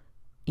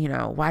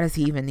 Why does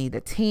he even need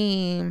a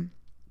team?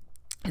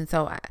 And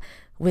so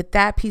with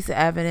that piece of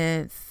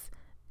evidence,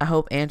 I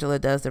hope Angela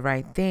does the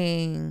right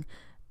thing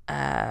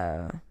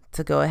to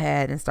go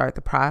ahead and start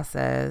the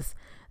process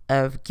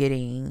of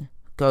getting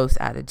Ghost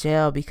out of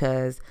jail,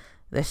 because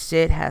the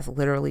shit has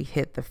literally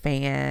hit the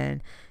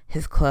fan.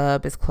 His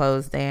club is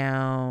closed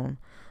down.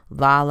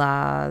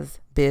 Lala's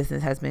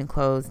business has been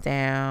closed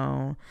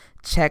down.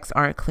 Checks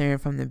aren't clearing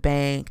from the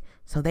bank.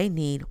 So they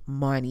need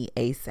money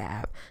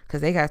ASAP,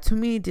 because they got too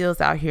many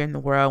deals out here in the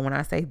world. When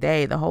I say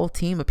they, the whole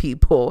team of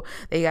people,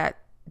 they got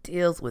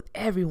deals with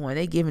everyone.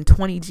 They giving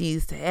 20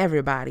 G's to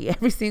everybody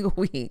every single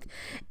week,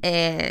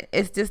 and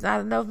it's just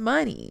not enough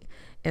money.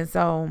 And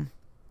so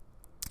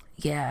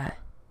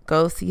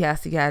Ghost, he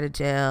has to get out of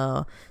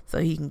jail so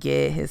he can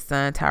get his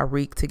son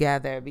Tyreek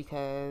together,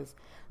 because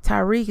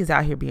Tyreek is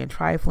out here being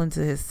trifling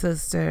to his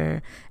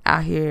sister,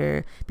 out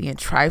here being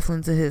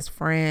trifling to his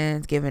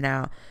friends, giving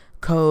out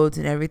codes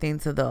and everything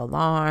to the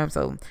alarm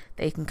so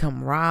they can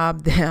come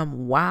rob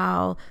them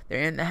while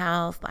they're in the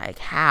house. Like,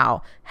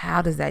 how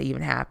does that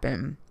even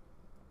happen?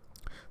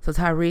 So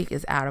Tyreek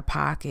is out of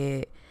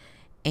pocket.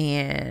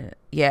 And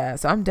yeah,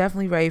 so I'm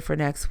definitely ready for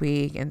next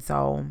week. And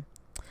so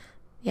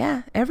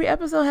yeah, every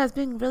episode has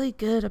been really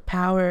good of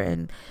Power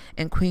and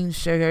Queen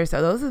Sugar.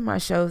 So those are my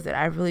shows that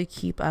I really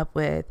keep up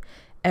with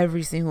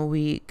every single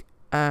week.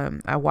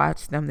 I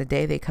watch them the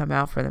day they come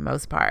out for the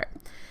most part.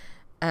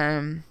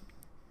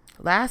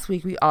 Last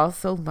week we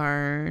also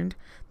learned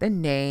the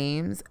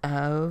names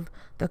of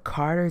the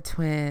Carter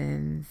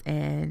twins,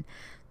 and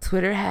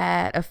Twitter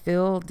had a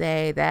field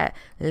day that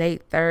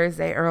late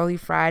Thursday, early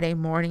Friday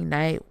morning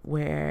night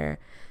where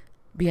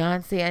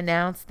Beyonce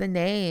announced the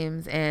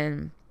names,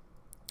 and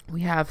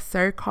we have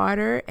Sir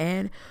Carter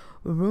and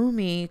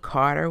Rumi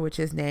Carter, which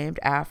is named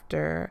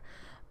after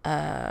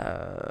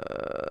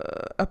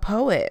a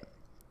poet.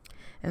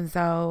 And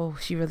so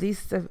she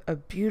released a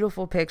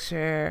beautiful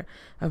picture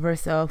of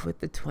herself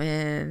with the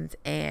twins,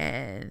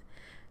 and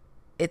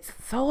it's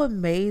so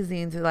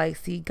amazing to like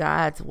see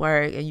God's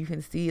work. And you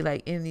can see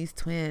like in these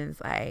twins,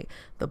 like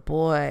the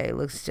boy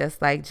looks just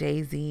like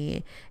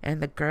Jay-Z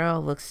and the girl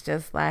looks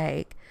just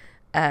like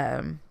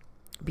Beyonce.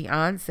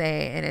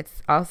 And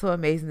it's also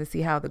amazing to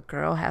see how the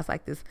girl has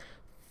like this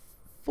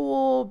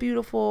full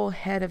beautiful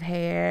head of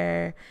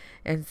hair,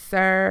 and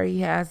Sir,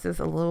 he has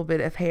just a little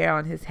bit of hair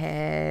on his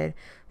head.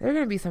 They're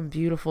going to be some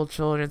beautiful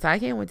children, so I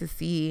can't wait to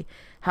see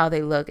how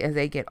they look as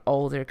they get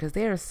older, because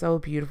they are so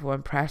beautiful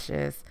and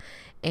precious.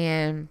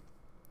 And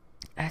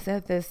I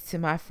said this to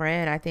my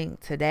friend, I think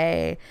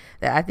today,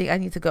 that I think I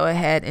need to go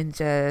ahead and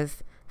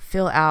just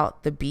fill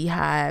out the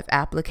Bihhh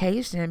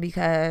application,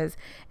 because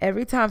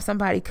every time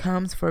somebody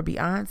comes for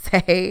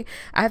Beyonce,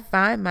 I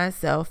find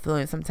myself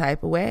feeling some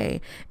type of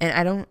way, and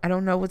I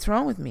don't know what's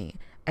wrong with me.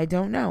 I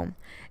don't know.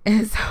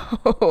 And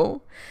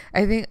so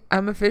I think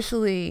I'm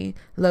officially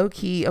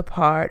low-key a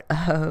part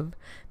of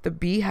the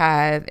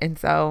Bihhh. And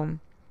so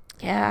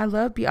yeah, I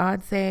love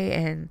Beyonce,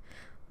 and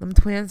them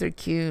twins are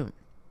cute.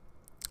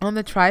 On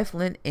the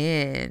trifling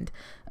end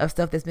of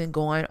stuff that's been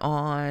going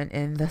on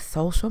in the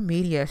social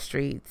media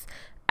streets,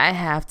 I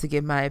have to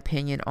give my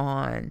opinion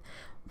on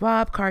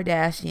Rob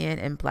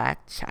Kardashian and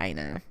Black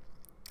China,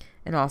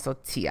 and also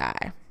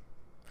T.I.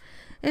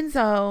 And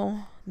so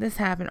this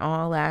happened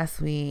all last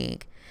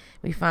week.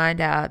 We find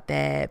out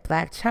that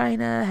Black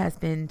China has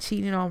been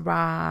cheating on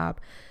Rob,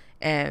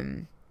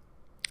 and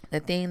the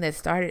thing that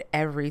started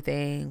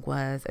everything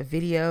was a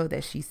video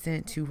that she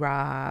sent to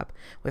Rob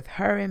with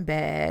her in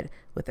bed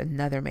with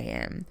another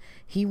man.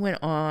 He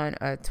went on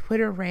a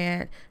Twitter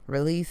rant,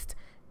 released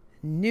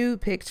new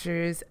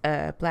pictures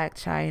of Black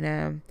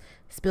China,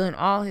 spilling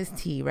all his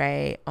tea,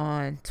 right,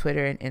 on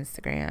Twitter and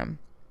Instagram.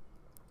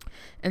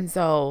 And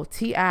so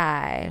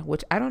T.I.,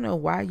 which I don't know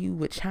why you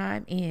would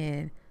chime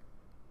in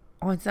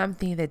on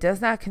something that does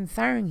not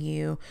concern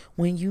you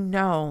when you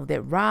know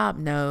that Rob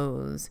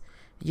knows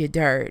your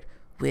dirt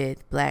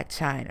with Black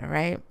China,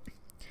 right?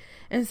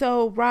 And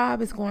so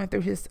Rob is going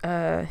through his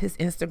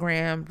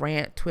Instagram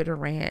rant, Twitter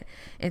rant,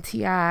 and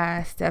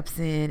T.I. steps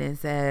in and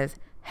says,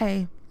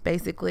 hey,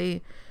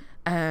 basically,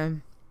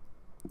 I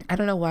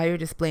don't know why you're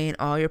displaying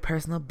all your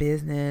personal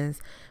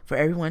business for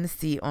everyone to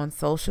see on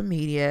social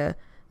media.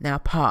 Now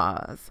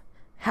pause.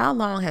 How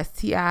long has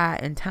T.I.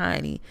 and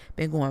Tiny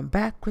been going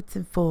backwards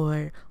and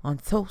forward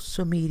on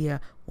social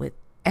media with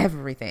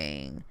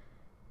everything?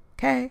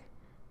 Okay?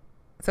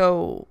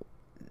 So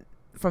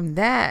from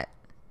that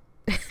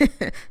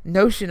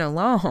notion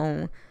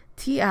alone,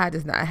 T.I.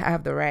 does not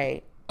have the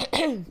right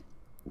to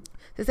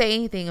say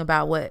anything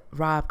about what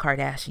Rob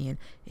Kardashian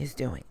is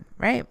doing,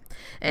 right?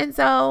 And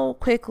so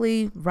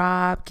quickly,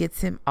 Rob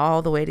gets him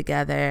all the way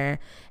together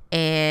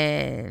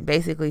and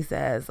basically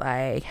says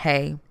like,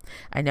 hey,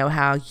 I know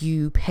how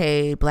you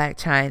paid Black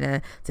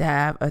China to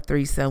have a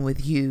threesome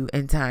with you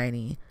and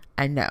Tiny.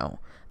 I know.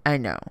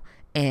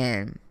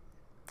 And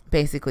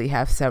basically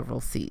have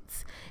several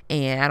seats.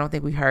 And I don't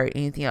think we heard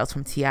anything else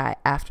from T.I.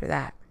 after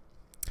that.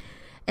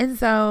 And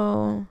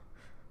so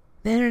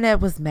the internet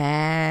was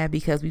mad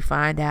because we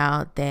find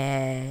out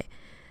that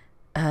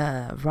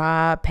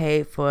Rob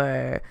paid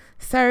for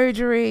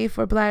surgery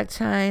for Black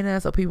China.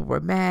 So people were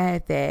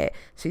mad that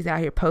she's out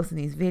here posting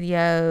these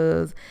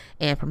videos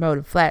and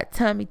promoting flat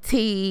tummy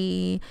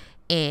tea,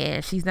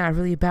 and she's not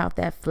really about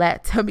that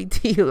flat tummy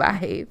tea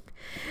life.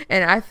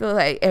 And I feel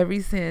like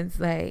ever since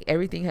like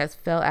everything has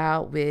fell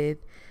out with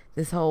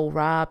this whole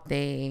Rob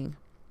thing,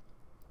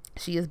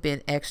 she has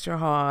been extra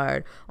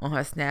hard on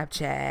her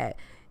Snapchat,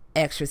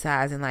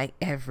 exercising like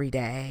every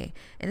day.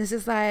 And it's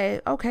just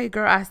like, okay,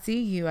 girl, I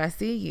see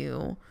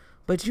you,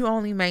 but you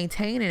only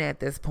maintain it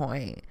at this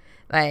point.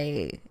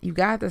 Like, you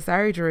got the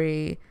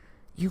surgery,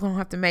 you gonna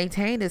have to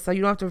maintain it so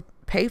you don't have to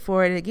pay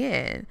for it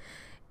again.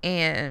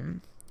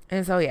 And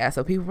so yeah,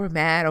 so people were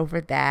mad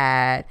over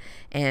that,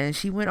 and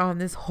she went on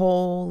this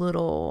whole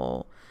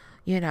little,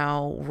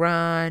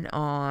 run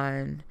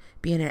on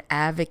being an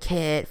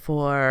advocate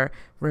for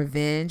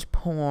revenge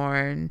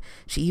porn.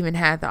 She even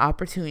had the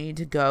opportunity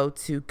to go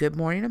to Good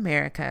Morning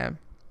America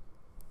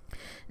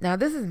Now,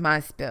 this is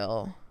my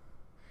spill.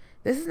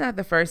 This is not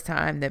the first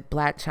time that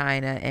Blac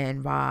Chyna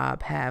and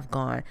Rob have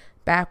gone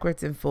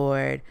backwards and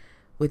forward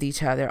with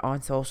each other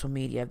on social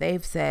media.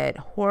 They've said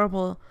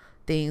horrible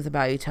things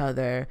about each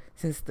other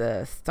since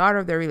the start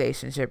of their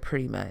relationship,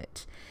 pretty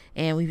much.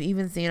 And we've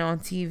even seen on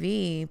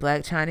TV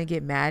Blac Chyna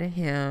get mad at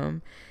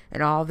him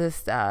and all this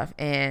stuff.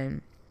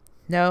 And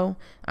no,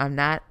 I'm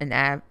not an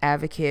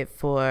advocate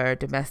for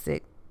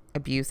domestic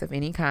abuse of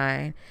any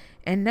kind.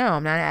 And no,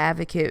 I'm not an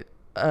advocate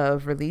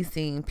of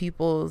releasing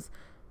people's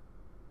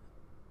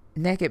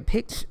naked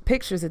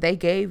pictures that they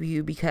gave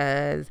you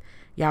because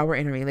y'all were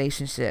in a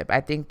relationship.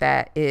 I think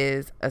that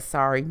is a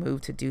sorry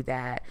move to do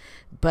that.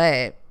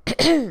 But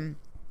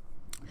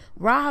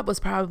Rob was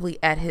probably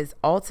at his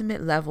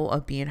ultimate level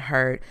of being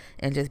hurt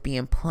and just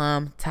being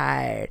plumb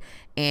tired.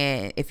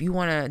 And if you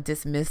want to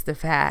dismiss the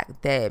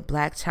fact that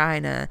Blac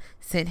Chyna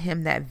sent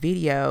him that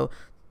video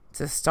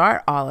to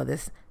start all of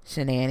this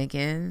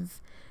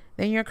shenanigans,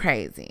 then you're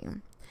crazy.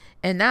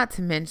 And not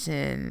to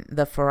mention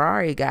the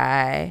Ferrari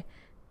guy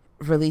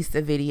released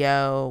a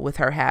video with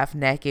her half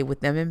naked with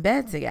them in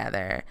bed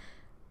together.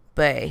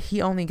 But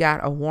he only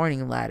got a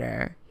warning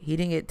letter. He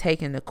didn't get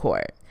taken to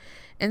court.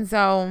 And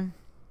so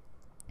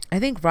I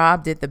think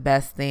Rob did the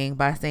best thing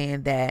by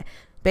saying that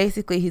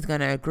basically he's going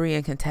to agree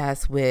and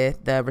contest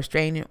with the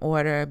restraining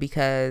order,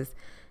 because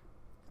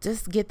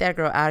just get that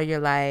girl out of your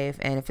life.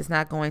 And if it's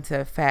not going to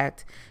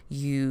affect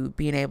you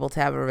being able to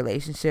have a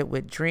relationship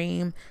with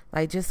Dream,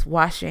 like, just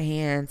wash your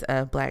hands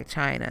of Blac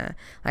Chyna.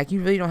 Like, you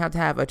really don't have to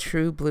have a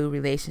true blue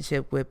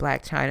relationship with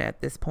Blac Chyna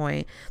at this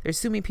point. There's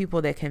so many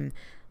people that can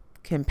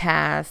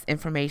pass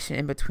information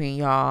in between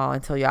y'all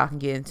until y'all can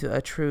get into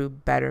a true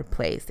better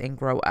place and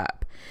grow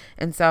up.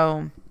 And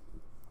so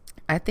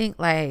I think,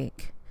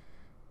 like,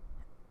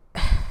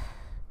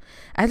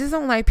 I just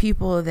don't like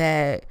people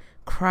that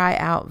cry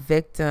out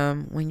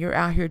victim when you're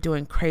out here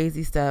doing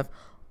crazy stuff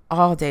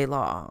all day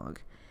long.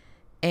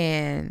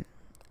 And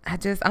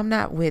I'm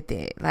not with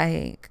it.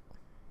 Like,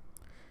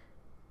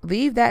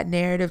 leave that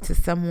narrative to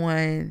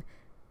someone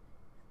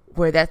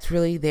where that's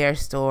really their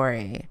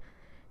story.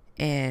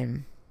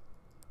 And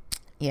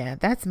yeah,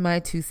 that's my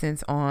 2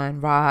 cents on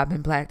Rob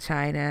and Blac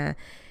Chyna.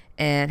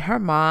 And her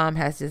mom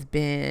has just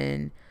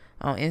been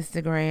on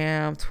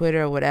Instagram,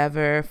 Twitter,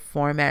 whatever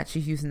format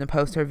she's using to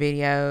post her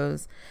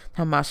videos,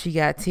 talking about she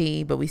got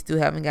tea, but we still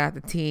haven't got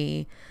the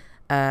tea.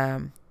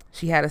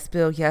 She had a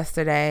spill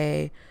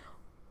yesterday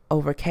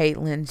over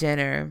Caitlyn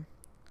Jenner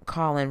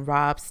calling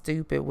Rob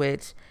stupid,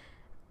 which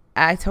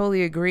I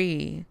totally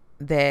agree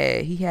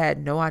that he had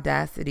no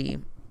audacity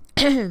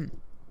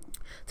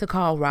to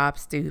call Rob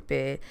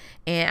stupid.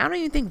 And I don't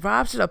even think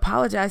Rob should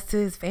apologize to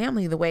his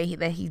family the way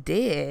that he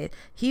did.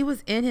 He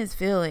was in his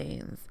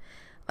feelings.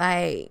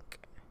 Like,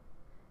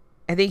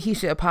 I think he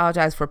should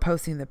apologize for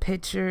posting the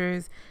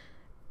pictures.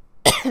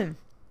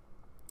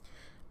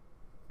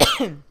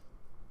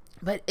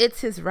 But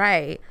it's his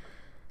right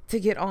to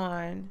get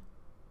on.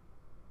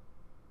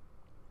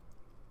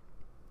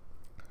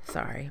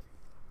 Sorry.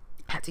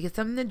 I had to get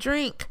something to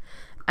drink.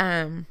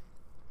 To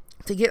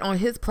get on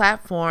his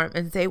platform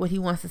and say what he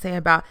wants to say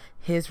about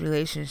his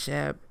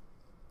relationship.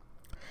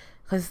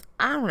 Because,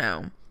 I don't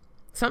know,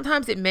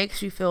 sometimes it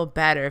makes you feel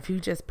better if you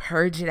just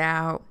purge it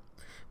out,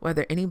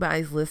 whether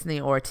anybody's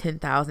listening or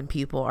 10,000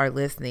 people are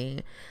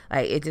listening.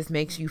 Like, it just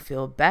makes you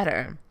feel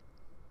better.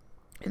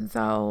 And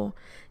so,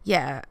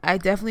 yeah, I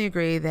definitely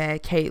agree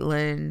that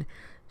Caitlyn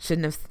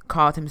shouldn't have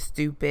called him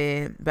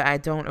stupid, but I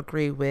don't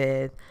agree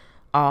with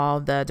all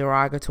the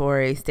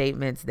derogatory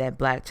statements that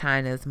Blac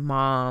Chyna's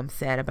mom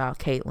said about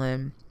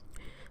Caitlyn.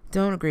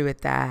 Don't agree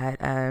with that.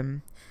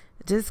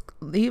 Just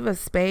leave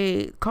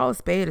call a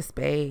spade a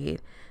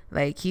spade.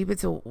 Like, keep it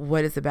to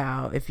what it's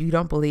about. If you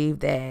don't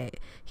believe that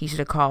he should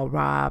have called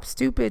Rob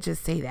stupid,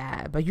 just say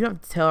that. But you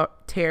don't have to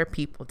tear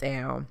people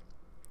down.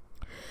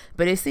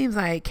 But it seems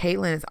like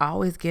Caitlyn is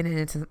always getting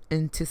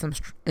into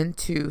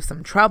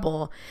some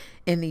trouble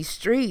in these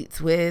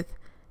streets with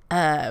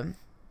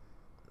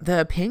the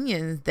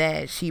opinions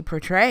that she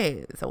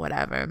portrays or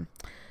whatever.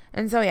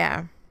 And so,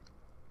 yeah.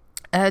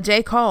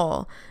 J.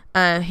 Cole,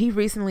 he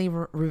recently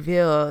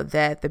revealed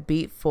that the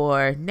beat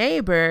for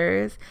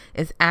Neighbors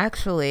is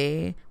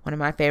actually one of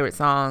my favorite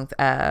songs,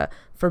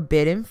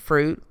 Forbidden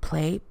Fruit,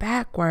 played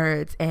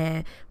backwards.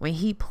 And when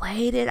he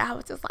played it, I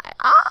was just like,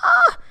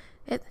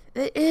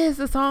 it is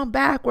the song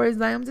backwards.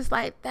 Like, I'm just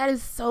like, that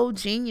is so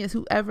genius.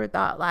 Whoever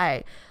thought,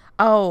 like,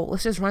 oh,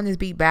 let's just run this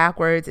beat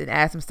backwards and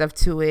add some stuff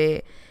to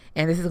it,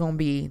 and this is gonna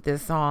be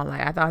this song.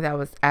 Like, I thought that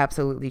was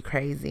absolutely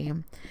crazy.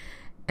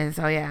 And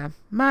so, yeah,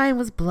 mine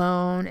was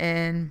blown.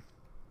 And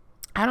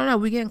I don't know,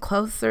 we're getting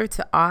closer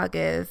to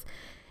August,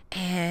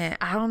 and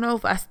I don't know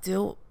if I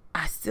still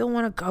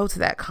want to go to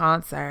that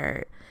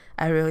concert.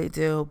 I really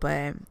do,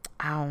 but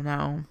I don't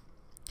know.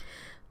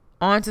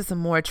 On to some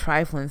more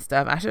trifling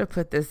stuff. I should have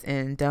put this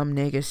in dumb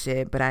nigga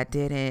shit, but I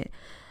didn't.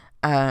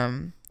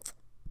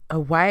 A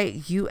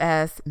white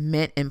U.S.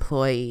 Mint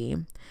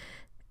employee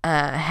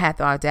had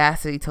the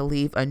audacity to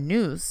leave a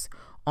noose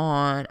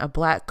on a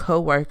black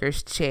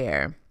coworker's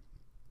chair.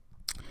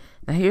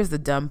 Now, here's the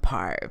dumb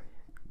part.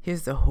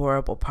 Here's the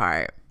horrible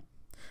part.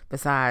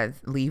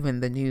 Besides leaving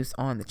the noose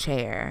on the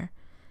chair,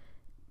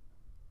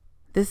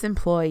 this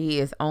employee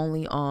is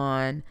only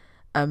on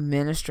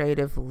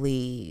administrative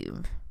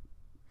leave.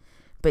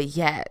 But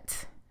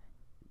yet,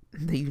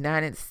 the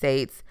United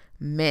States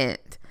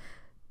Mint,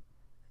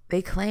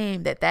 they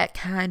claim that that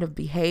kind of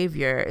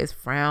behavior is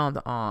frowned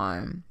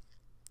on.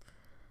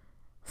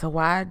 So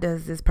why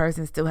does this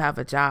person still have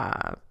a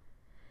job?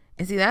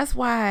 And see, that's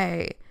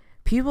why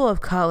people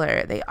of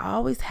color, they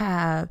always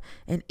have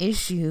an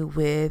issue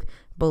with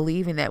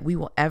believing that we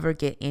will ever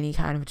get any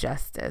kind of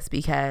justice,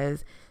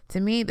 because to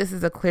me, this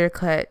is a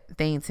clear-cut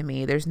thing to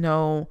me. There's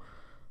no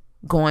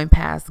going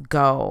past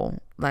go.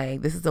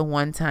 Like, this is a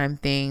one-time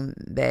thing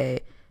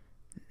that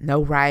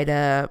no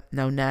write-up,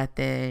 no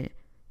nothing.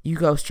 You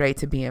go straight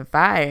to being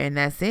fired, and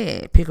that's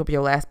it. Pick up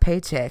your last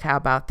paycheck. How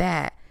about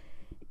that?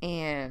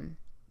 And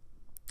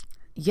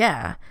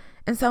yeah.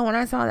 And so when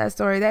I saw that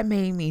story, that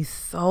made me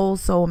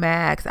so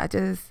mad.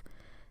 'Cause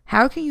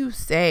how can you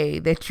say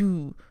that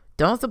you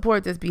don't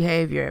support this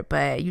behavior,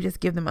 but you just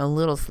give them a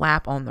little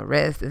slap on the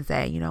wrist and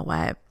say, you know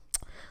what?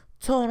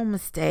 Total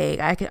mistake.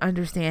 I can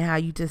understand how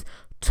you just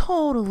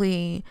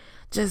totally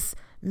just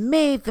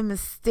made the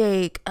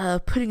mistake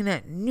of putting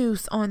that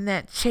noose on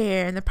that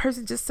chair, and the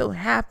person just so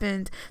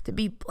happened to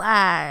be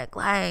black.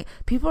 Like,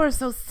 people are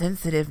so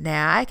sensitive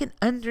now. I can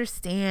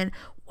understand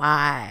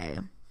why.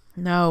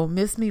 No,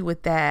 miss me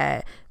with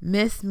that.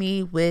 Miss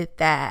me with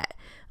that.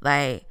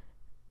 Like,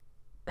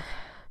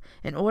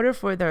 in order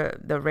for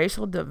the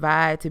racial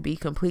divide to be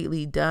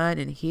completely done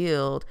and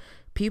healed,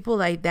 people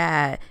like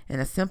that in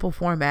a simple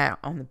format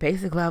on the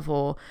basic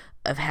level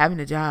of having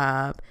a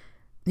job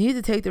need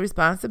to take the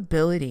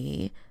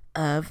responsibility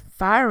of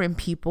firing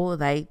people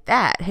like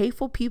that.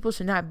 Hateful people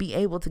should not be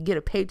able to get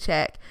a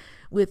paycheck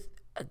with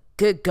a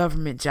good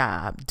government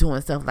job doing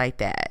stuff like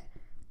that.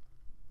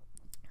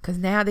 Because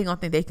now they're going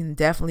to think they can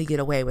definitely get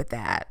away with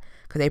that.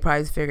 Because they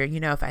probably just figure,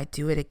 if I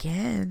do it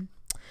again,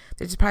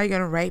 they're just probably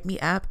going to write me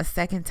up a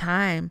second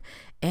time.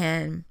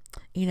 And,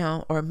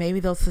 or maybe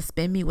they'll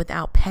suspend me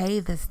without pay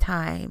this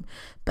time.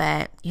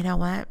 But you know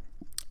what?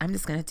 I'm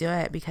just going to do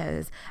it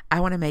because I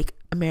want to make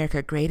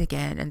America great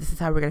again. And this is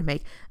how we're going to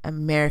make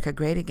America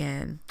great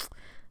again.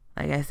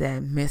 Like I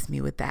said, miss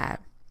me with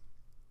that.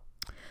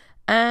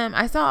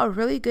 I saw a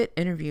really good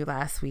interview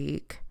last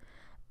week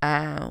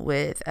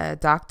with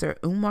Dr.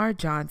 Umar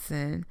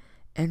Johnson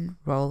and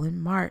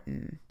Roland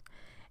Martin.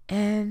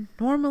 And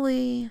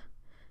normally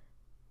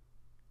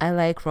I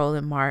like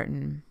Roland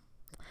Martin,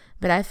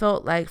 but I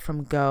felt like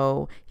from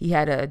go he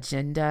had an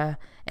agenda,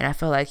 and I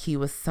felt like he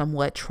was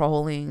somewhat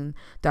trolling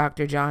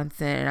Dr.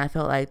 Johnson, and I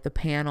felt like the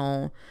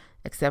panel,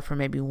 except for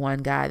maybe one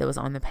guy that was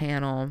on the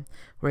panel,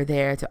 were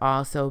there to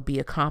also be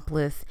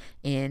accomplice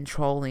in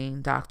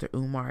trolling Dr.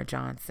 Umar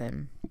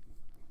Johnson.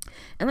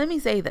 And let me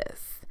say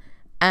this.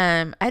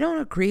 I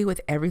don't agree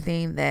with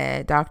everything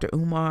that Dr.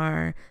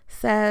 Umar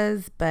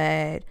says,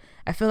 but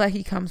I feel like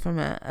he comes from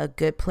a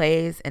good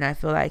place, and I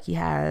feel like he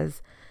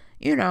has,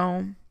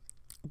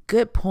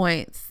 good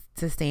points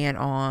to stand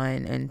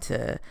on and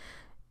to,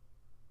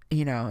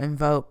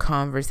 invoke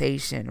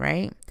conversation,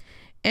 right?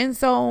 And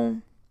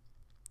so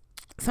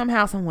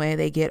somehow, some way,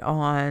 they get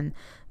on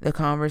the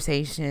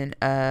conversation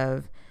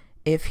of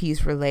if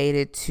he's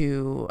related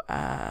to,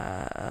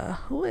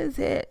 who is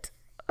it?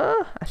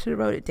 I should have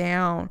wrote it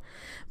down,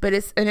 but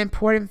it's an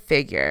important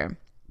figure.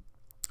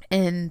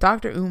 And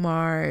Dr.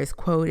 Umar is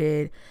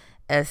quoted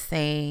as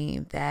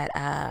saying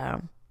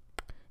that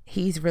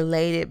he's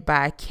related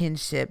by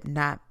kinship,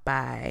 not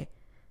by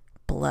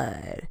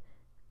blood.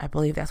 I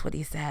believe that's what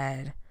he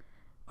said.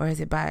 Or is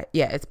it by,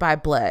 it's by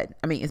blood.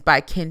 I mean, it's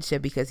by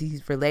kinship because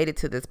he's related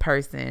to this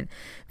person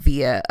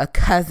via a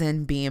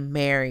cousin being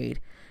married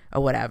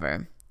or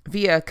whatever.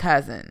 Via a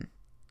cousin.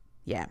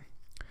 Yeah.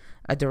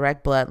 A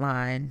direct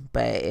bloodline,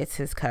 but it's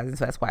his cousin,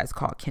 so that's why it's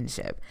called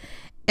kinship.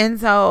 And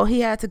so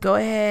he had to go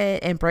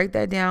ahead and break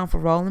that down for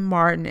Roland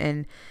Martin,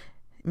 and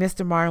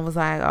Mr. Martin was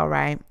like, all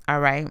right.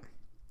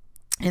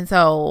 And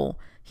so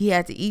he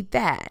had to eat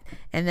that.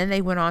 And then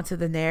they went on to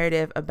the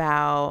narrative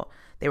about,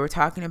 they were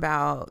talking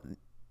about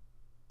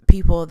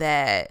people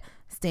that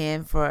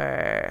stand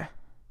for,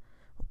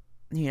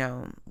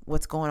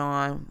 what's going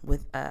on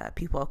with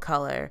people of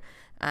color.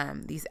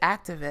 These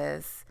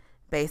activists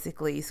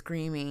basically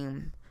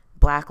screaming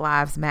Black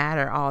Lives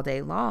Matter all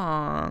day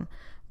long,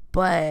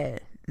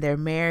 but they're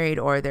married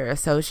or they're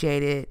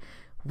associated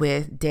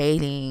with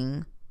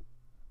dating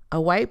a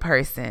white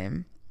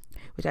person,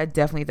 which I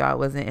definitely thought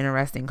was an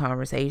interesting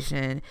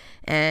conversation.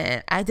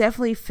 And I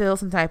definitely feel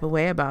some type of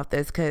way about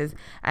this because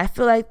I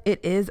feel like it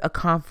is a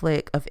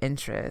conflict of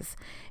interest.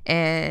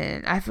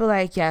 And I feel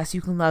like, yes,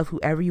 you can love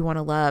whoever you want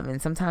to love.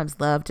 And sometimes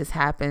love just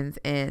happens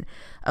in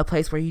a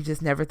place where you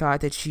just never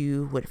thought that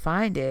you would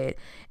find it.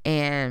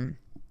 And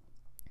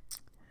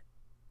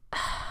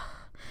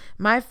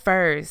my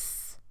first,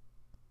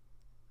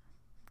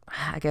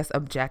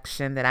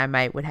 objection that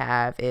I would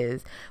have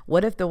is,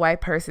 what if the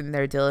white person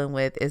they're dealing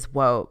with is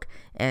woke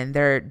and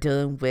they're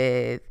dealing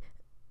with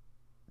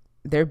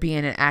they're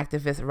being an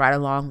activist right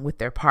along with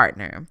their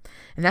partner.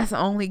 And that's the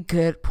only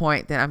good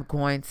point that I'm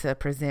going to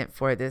present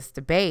for this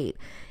debate.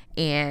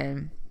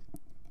 And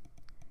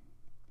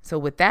so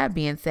with that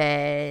being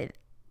said,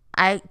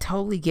 I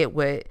totally get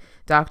what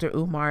Dr.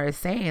 Umar is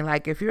saying.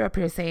 Like, if you're up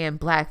here saying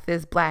black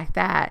this, black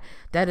that,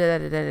 da da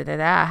da da da da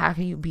da, how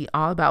can you be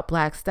all about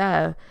black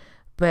stuff,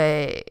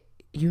 but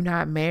you're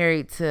not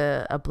married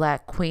to a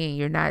black queen?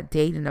 You're not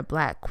dating a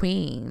black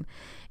queen.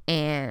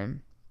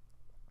 And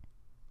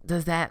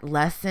does that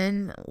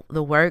lessen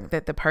the work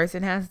that the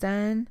person has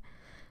done?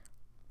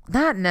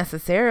 Not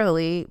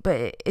necessarily,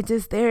 but it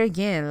just, there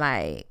again,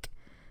 like,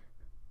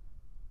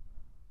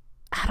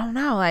 I don't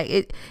know,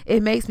 like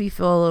it makes me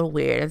feel a little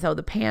weird. And so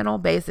the panel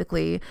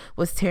basically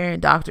was tearing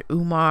Dr.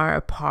 Umar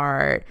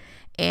apart,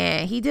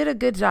 and he did a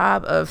good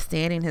job of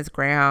standing his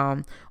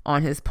ground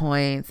on his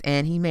points,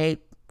 and he made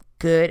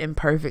good and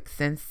perfect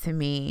sense to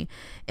me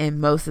in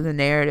most of the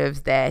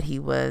narratives that he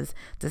was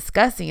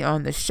discussing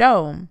on the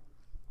show.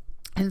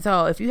 And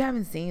so if you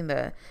haven't seen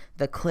the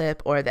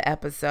clip or the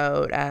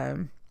episode,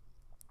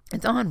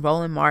 it's on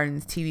Roland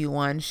Martin's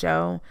TV1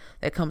 show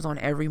that comes on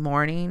every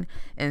morning.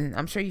 And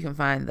I'm sure you can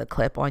find the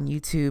clip on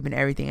YouTube and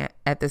everything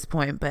at this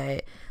point.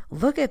 But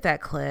look at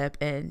that clip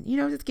and,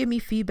 just give me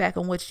feedback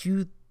on what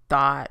you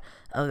thought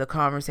of the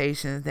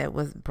conversations that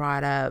was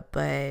brought up.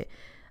 But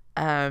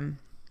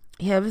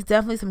yeah, it was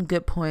definitely some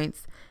good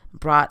points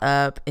brought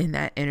up in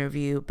that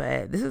interview.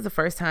 But this is the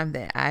first time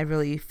that I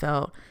really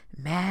felt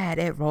mad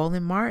at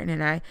Roland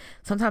Martin. And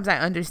sometimes I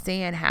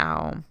understand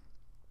how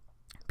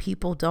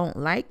people don't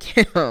like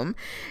him.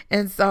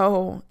 And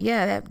so,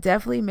 yeah, that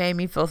definitely made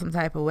me feel some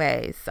type of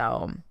way.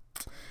 So,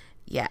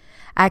 yeah.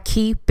 I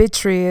keep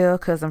it real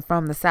because I'm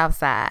from the South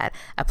Side.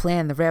 I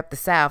plan to rep the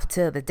South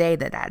till the day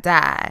that I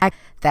die.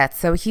 That's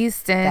so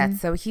Houston.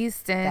 That's so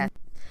Houston.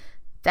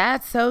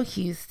 That's so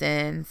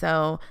Houston.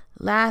 So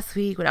last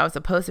week when I was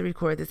supposed to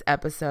record this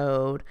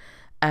episode,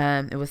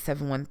 it was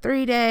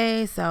 713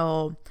 Day.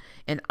 So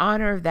in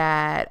honor of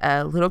that,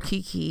 Little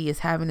Kiki is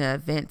having an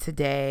event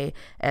today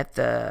at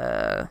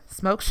the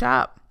Smoke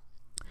Shop.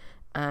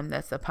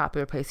 That's a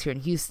popular place here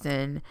in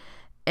Houston.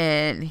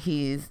 And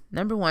he's,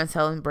 number one,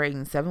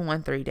 celebrating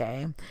 713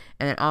 Day. And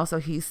then also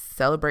he's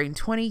celebrating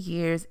 20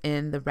 years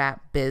in the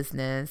rap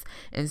business.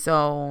 And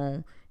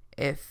so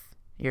if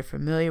you're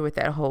familiar with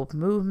that whole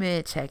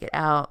movement, check it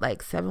out.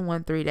 Like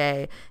 713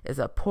 Day is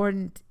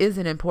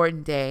an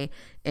important day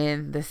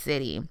in the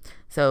city.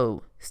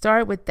 So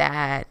start with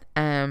that.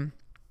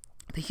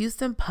 The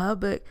Houston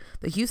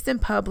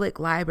Public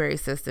Library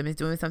System is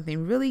doing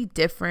something really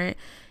different,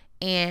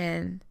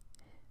 and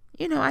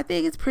I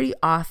think it's pretty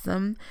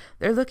awesome.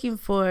 They're looking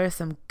for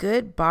some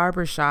good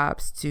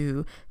barbershops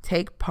to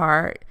take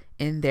part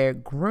in their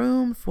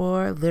Groom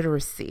for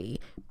Literacy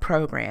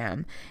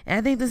program. And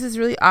I think this is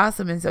really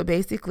awesome. And so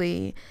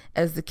basically,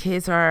 as the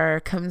kids are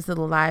coming to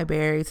the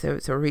library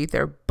to read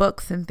their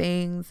books and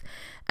things,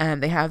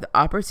 they have the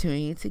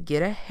opportunity to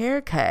get a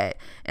haircut.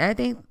 And I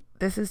think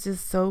this is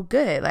just so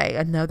good. Like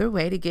another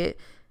way to get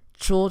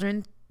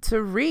children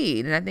to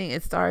read. And I think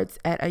it starts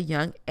at a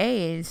young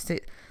age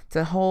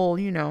to hold,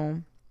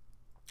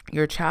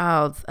 your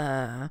child's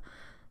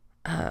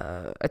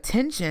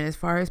attention as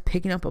far as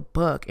picking up a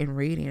book and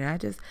reading.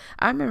 And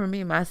I remember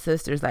me and my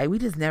sisters, like, we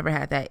just never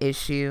had that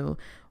issue.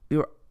 We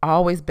were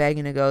always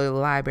begging to go to the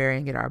library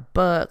and get our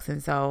books.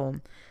 And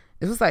so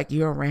it was like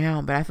year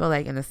round, but I feel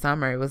like in the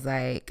summer it was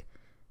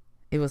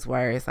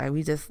worse. Like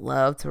we just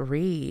love to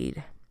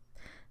read.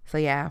 So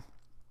yeah,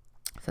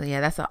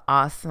 that's an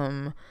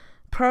awesome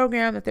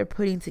program that they're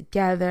putting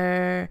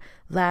together.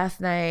 Last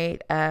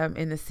night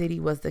in the city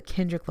was the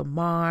Kendrick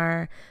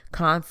Lamar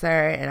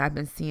concert, and I've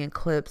been seeing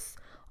clips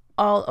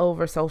all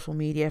over social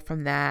media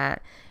from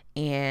that.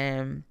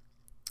 And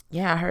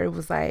yeah, I heard it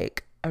was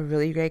like a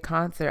really great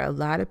concert. A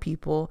lot of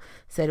people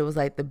said it was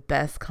like the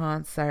best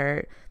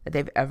concert that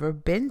they've ever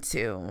been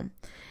to.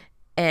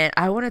 And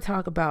I want to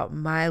talk about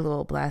my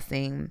little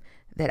blessing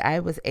that I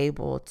was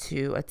able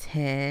to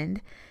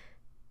attend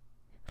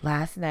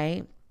last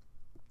night.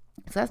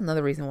 So that's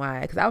another reason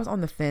why, because I was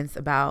on the fence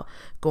about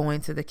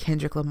going to the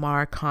Kendrick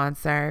Lamar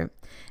concert,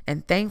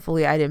 and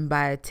thankfully I didn't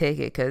buy a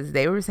ticket because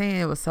they were saying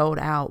it was sold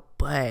out.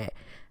 But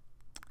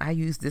I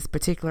used this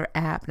particular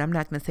app, and I'm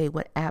not going to say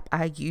what app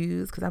I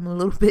use because I'm a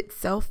little bit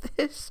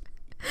selfish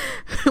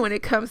when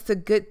it comes to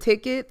good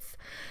tickets.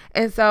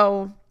 And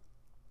so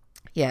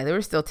yeah, there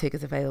were still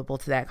tickets available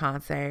to that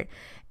concert.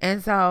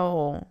 And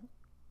so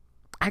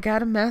I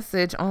got a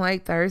message on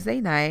like Thursday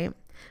night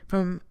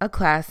from a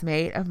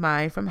classmate of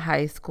mine from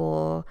high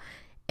school,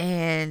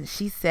 and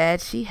she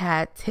said she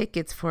had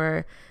tickets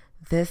for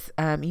this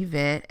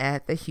event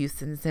at the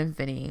Houston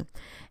Symphony.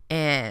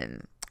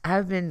 And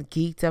I've been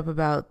geeked up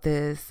about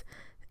this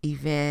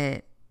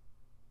event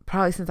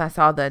probably since I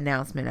saw the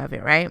announcement of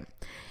it, right?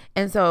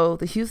 And so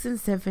the Houston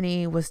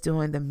Symphony was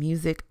doing the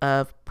music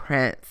of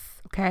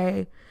Prince,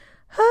 okay?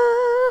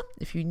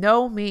 If you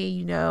know me,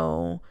 you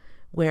know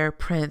where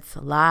Prince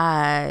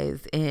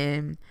lies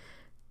in,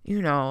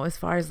 as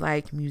far as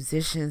like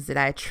musicians that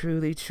I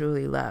truly,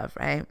 truly love,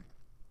 right?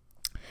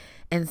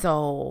 And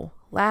so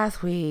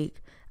last week,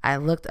 I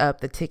looked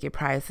up the ticket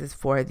prices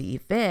for the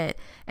event,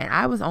 and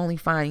I was only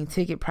finding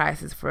ticket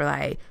prices for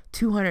like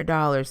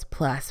 $200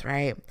 plus,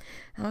 right?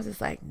 And I was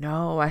just like,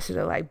 no, I should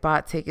have like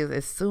bought tickets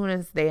as soon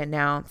as they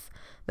announced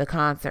the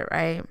concert,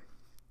 right?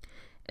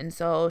 And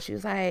so she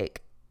was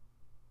like,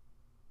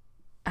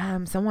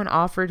 someone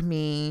offered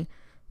me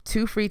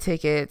 2 free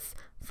tickets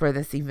for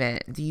this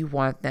event. Do you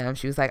want them?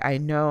 She was like, I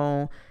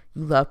know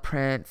you love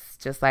Prince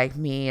just like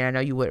me, and I know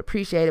you would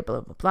appreciate it,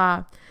 blah, blah,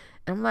 blah.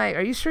 And I'm like,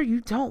 are you sure you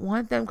don't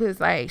want them? Because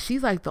like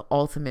she's like the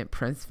ultimate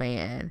Prince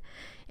fan,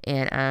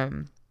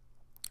 and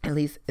at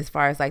least as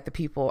far as like the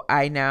people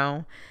I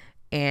know.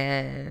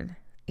 And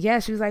yeah,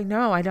 she was like,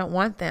 no, I don't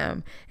want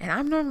them. And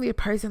I'm normally a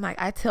person,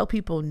 like, I tell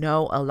people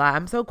no a lot.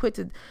 I'm so quick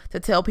to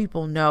tell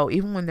people no,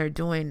 even when they're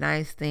doing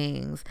nice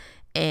things.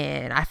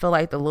 And I feel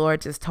like the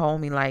Lord just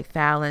told me, like,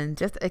 Fallon,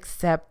 just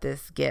accept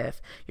this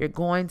gift. You're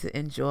going to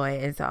enjoy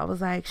it. And so I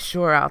was like,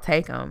 sure, I'll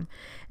take them.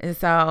 And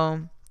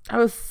so I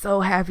was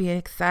so happy and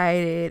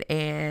excited,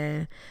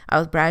 and I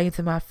was bragging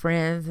to my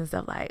friends and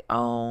stuff like,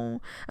 oh,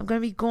 I'm going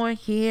to be going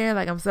here.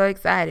 Like, I'm so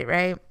excited,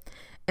 right?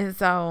 And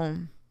so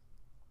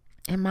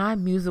in my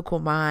musical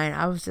mind,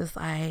 I was just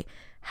like,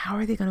 how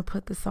are they going to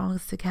put the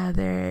songs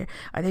together?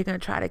 Are they going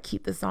to try to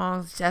keep the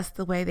songs just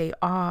the way they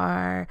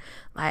are?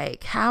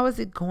 Like, how is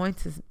it going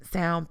to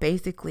sound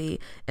basically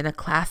in a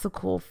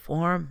classical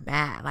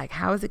format? Like,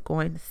 how is it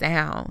going to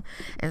sound?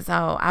 And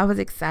so I was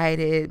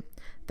excited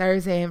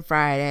Thursday and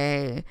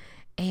Friday,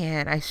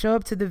 and I show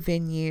up to the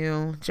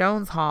venue,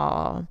 Jones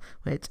Hall,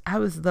 which I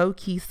was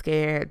low-key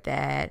scared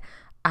that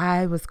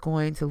I was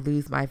going to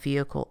lose my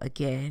vehicle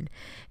again.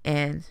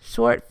 And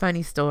short,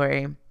 funny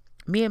story,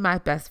 me and my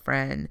best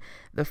friend,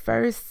 the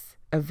first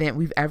event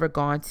we've ever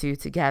gone to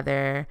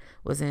together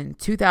was in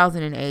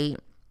 2008.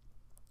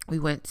 We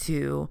went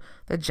to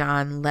the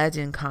John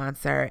Legend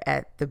concert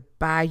at the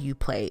Bihhh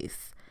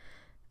place,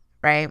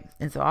 right?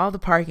 And so all the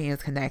parking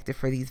is connected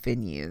for these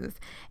venues.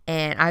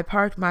 And I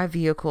parked my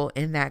vehicle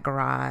in that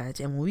garage.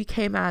 And when we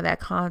came out of that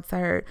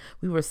concert,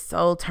 we were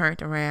so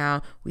turned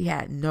around, we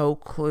had no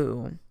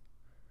clue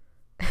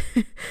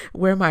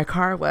where my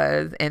car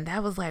was. And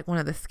that was like one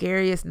of the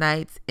scariest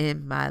nights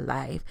in my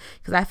life,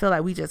 because I feel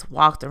like we just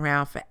walked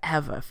around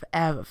forever.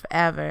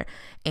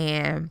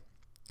 And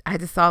I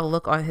just saw the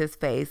look on his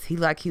face. He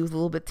was a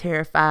little bit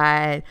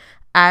terrified.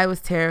 I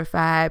was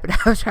terrified, but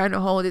I was trying to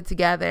hold it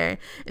together.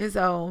 And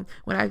so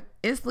when I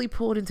instantly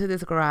pulled into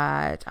this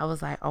garage, I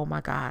was like, oh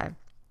my God,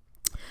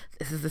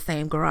 this is the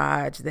same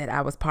garage that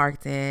I was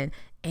parked in,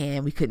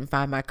 and we couldn't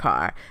find my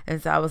car.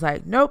 And so I was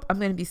like, nope, I'm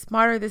going to be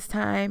smarter this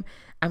time.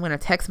 I'm going to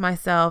text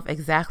myself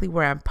exactly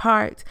where I'm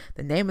parked,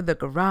 the name of the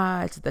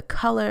garage, the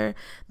color,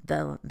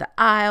 the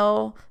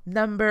aisle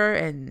number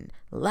and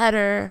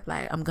letter.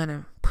 Like, I'm going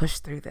to push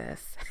through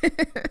this.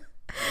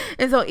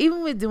 And so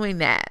even with doing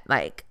that,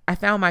 like, I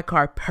found my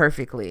car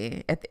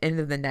perfectly at the end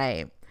of the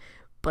night.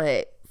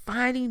 But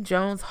finding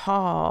Jones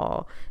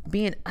Hall,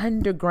 being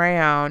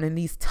underground in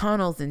these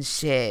tunnels and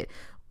shit,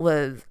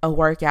 was a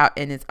workout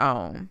in its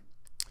own.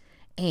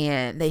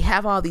 And they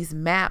have all these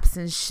maps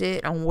and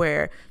shit on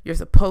where you're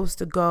supposed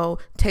to go,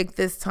 take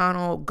this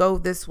tunnel, go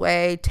this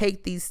way,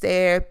 take these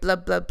stairs, blah,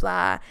 blah,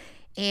 blah.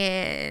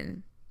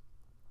 And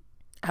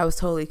I was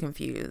totally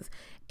confused.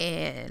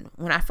 And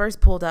when I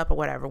first pulled up or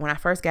whatever, when I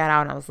first got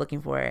out and I was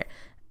looking for it,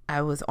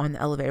 I was on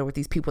the elevator with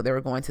these people that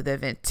were going to the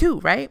event too,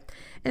 right?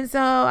 And so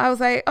I was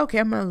like, okay,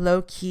 I'm going to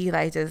low key,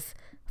 like, just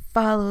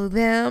follow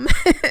them.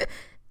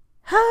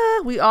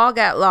 We all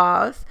got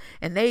lost,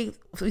 and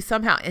we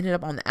somehow ended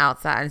up on the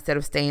outside instead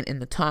of staying in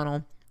the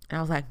tunnel. And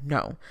I was like,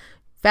 no,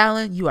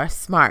 Fallon, you are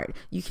smart.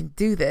 You can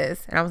do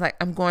this. And I was like,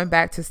 I'm going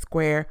back to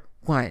square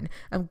one.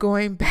 I'm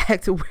going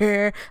back to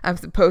where I'm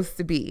supposed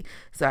to be.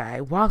 So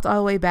I walked all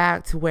the way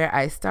back to where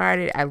I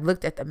started. I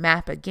looked at the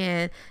map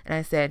again, and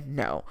I said,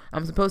 no,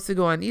 I'm supposed to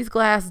go in these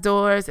glass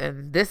doors,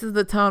 and this is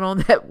the tunnel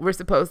that we're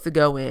supposed to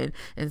go in.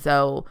 And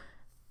so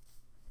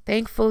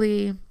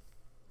thankfully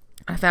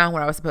I found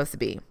where I was supposed to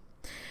be.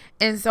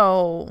 And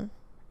so,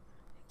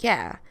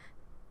 yeah,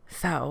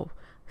 so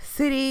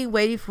sitting,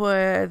 waiting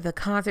for the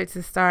concert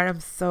to start, I'm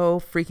so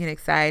freaking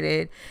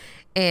excited.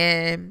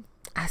 And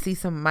I see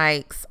some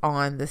mics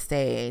on the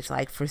stage,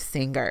 like, for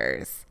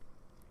singers.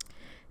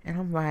 And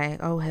I'm like,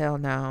 oh, hell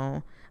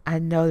no. I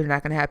know they're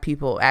not going to have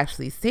people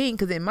actually sing,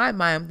 because in my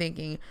mind, I'm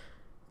thinking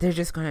they're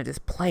just going to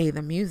just play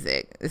the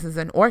music. This is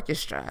an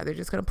orchestra. They're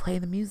just going to play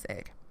the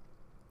music.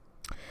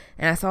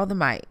 And I saw the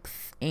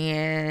mics,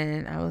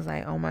 and I was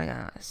like, oh my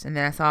gosh. And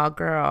then I saw a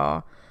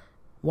girl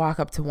walk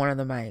up to one of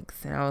the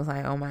mics, and I was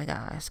like, oh my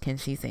gosh, can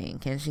she sing?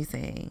 Can she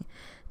sing?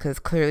 Because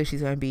clearly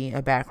she's going to be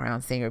a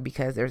background singer,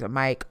 because there's a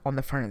mic on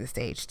the front of the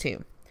stage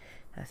too.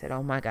 I said,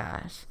 oh my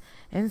gosh.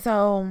 And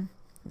so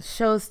the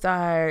show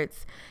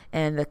starts,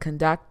 and the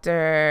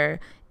conductor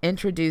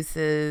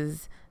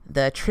introduces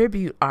the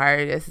tribute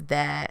artist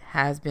that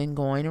has been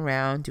going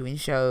around doing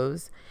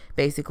shows,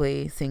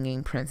 basically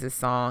singing Prince's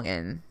song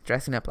and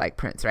dressing up like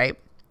Prince, right?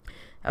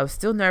 I was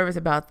still nervous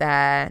about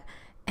that.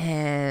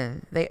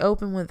 And they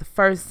opened with the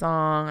first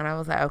song, and I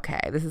was like, okay,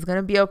 this is going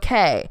to be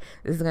okay.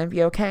 This is going to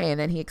be okay. And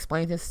then he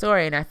explained his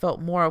story, and I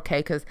felt more okay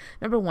because,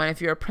 number one,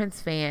 if you're a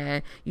Prince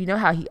fan, you know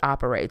how he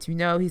operates. You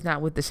know he's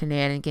not with the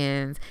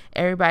shenanigans.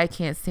 Everybody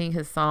can't sing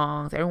his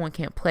songs. Everyone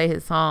can't play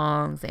his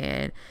songs.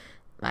 And,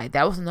 like,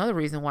 that was another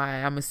reason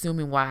why, I'm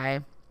assuming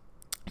why,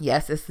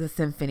 yes, it's a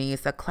symphony,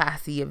 it's a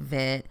classy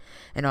event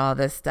and all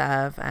this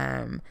stuff.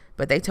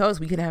 But they told us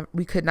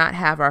we could not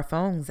have our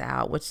phones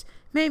out, which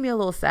made me a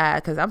little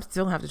sad because I'm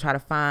still gonna have to try to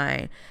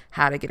find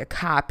how to get a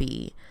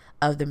copy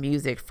of the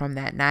music from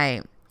that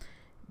night.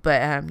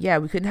 But yeah,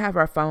 we couldn't have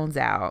our phones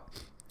out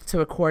to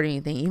record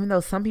anything, even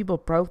though some people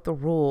broke the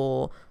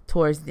rule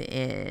towards the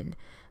end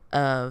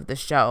of the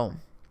show.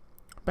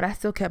 But I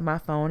still kept my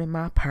phone in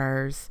my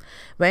purse.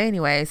 But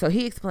anyway, so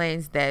he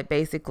explains that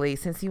basically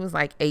since he was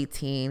like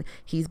 18,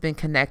 he's been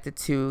connected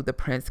to the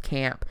Prince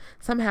camp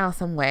somehow,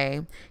 some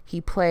way.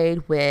 He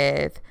played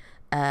with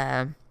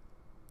the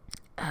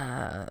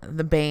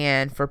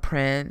band for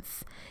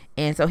Prince.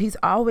 And so he's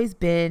always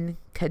been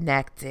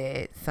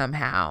connected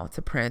somehow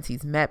to Prince.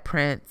 He's met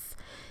Prince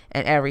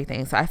and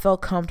everything. So I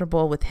felt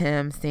comfortable with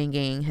him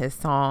singing his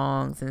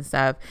songs and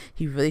stuff.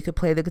 He really could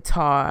play the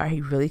guitar. He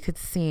really could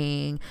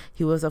sing.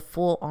 He was a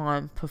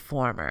full-on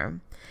performer.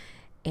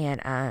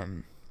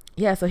 And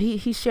yeah, so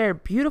he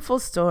shared beautiful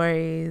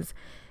stories,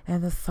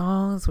 and the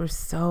songs were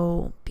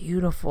so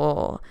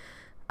beautiful.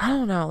 I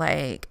don't know,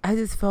 like, I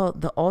just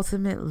felt the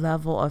ultimate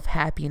level of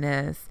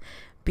happiness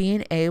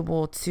being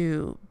able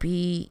to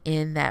be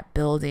in that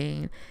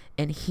building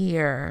and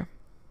hear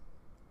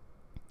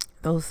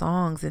those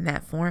songs in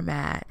that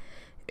format.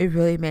 It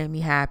really made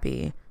me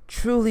happy,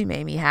 truly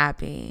made me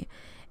happy.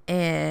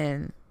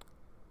 And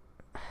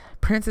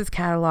Prince's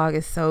catalog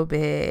is so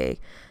big,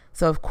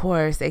 so of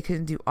course they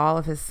couldn't do all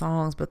of his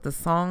songs, but the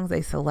songs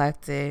they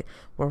selected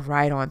were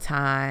right on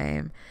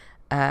time.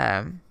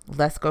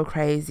 Let's Go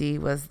Crazy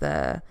was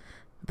the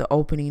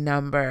opening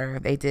number.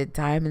 They did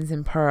Diamonds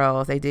and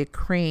Pearls, they did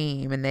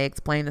Cream, and they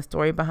explained the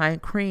story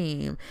behind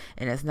Cream,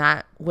 and it's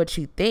not what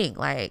you think.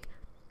 Like,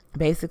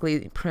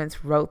 basically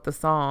Prince wrote the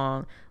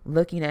song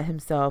looking at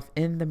himself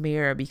in the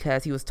mirror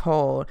because he was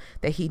told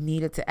that he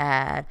needed to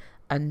add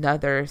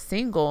another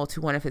single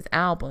to one of his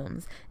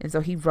albums, and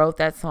so he wrote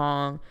that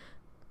song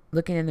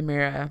looking in the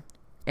mirror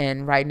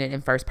and writing it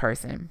in first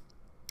person.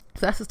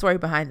 So that's the story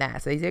behind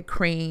that. So they did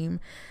Cream,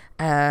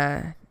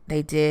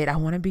 they did I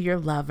Want to Be Your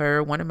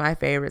Lover, one of my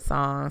favorite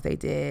songs. They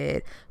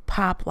did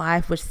Pop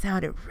Life, which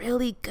sounded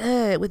really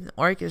good with an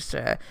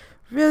orchestra,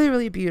 really,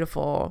 really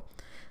beautiful.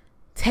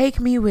 Take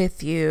Me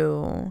With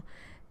You.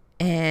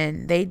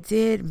 And they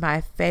did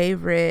my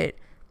favorite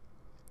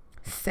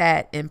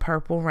set in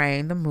Purple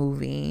Rain, the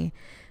movie,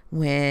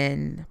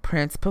 when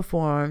Prince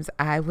performs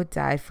I Would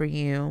Die For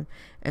You,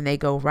 and they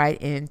go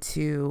right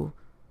into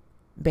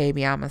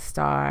Baby I'm a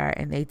Star,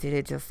 and they did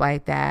it just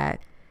like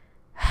that.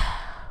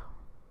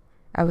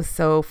 I was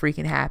so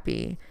freaking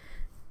happy.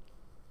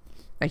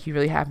 Like, you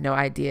really have no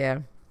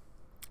idea.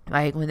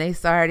 Like, when they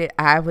started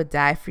I Would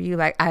Die For You,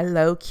 like, I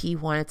low-key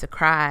wanted to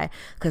cry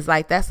because,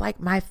 like, that's, like,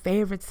 my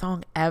favorite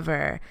song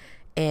ever.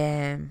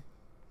 And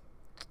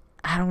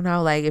I don't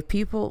know, like,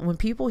 when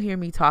people hear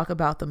me talk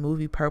about the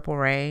movie Purple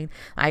Rain,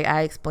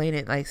 I explain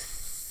it, like,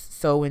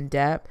 so in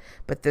depth.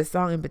 But this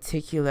song in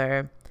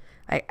particular,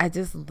 like, I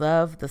just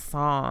love the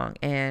song.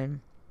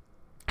 And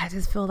I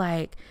just feel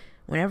like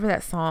whenever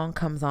that song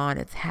comes on,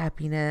 it's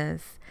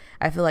happiness.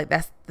 I feel like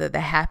that's the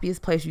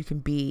happiest place you can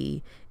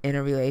be in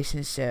a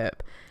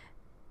relationship.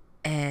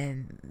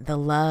 And the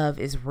love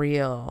is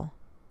real.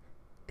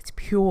 It's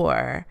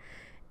pure.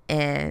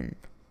 And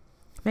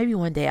maybe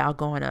one day I'll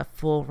go on a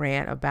full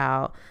rant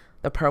about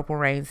the Purple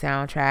Rain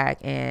soundtrack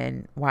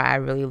and why I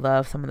really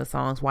love some of the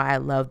songs, why I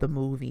love the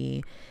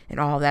movie and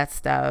all that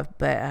stuff.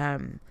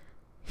 But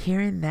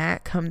hearing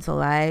that come to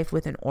life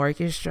with an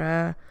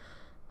orchestra,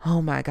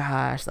 oh my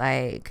gosh,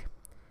 like,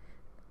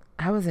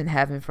 I was in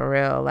heaven for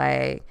real.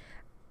 Like,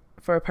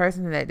 for a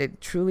person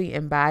that truly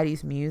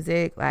embodies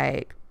music,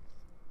 like,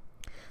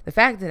 the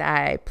fact that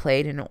I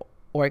played in an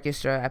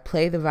orchestra, I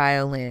played the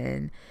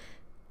violin,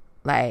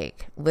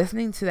 like,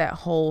 listening to that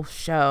whole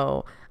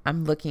show,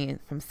 I'm looking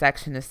from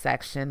section to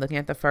section, looking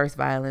at the first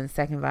violin,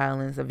 second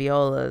violins, the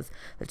violas,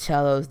 the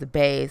cellos, the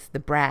bass, the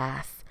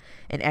brass,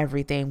 and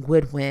everything,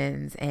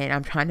 woodwinds, and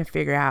I'm trying to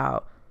figure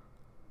out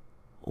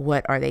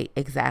what are they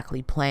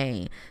exactly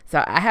playing.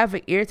 So I have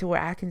an ear to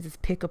where I can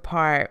just pick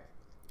apart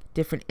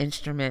different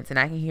instruments and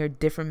I can hear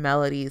different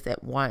melodies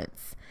at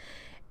once.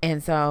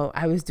 And so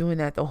I was doing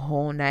that the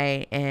whole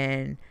night,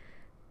 and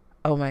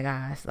oh my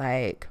gosh,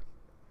 like,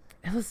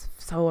 it was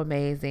so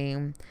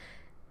amazing.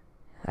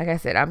 Like I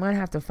said, I'm going to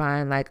have to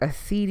find like a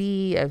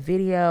CD, a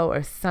video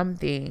or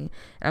something.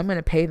 And I'm going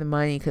to pay the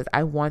money because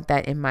I want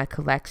that in my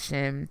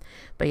collection.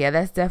 But yeah,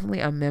 that's definitely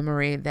a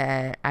memory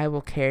that I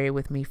will carry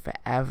with me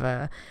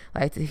forever.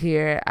 Like, to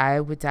hear I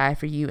Would Die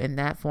For You in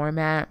that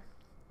format,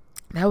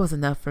 that was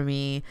enough for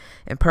me.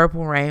 And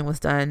Purple Rain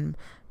was done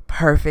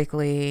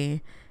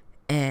perfectly.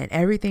 and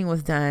everything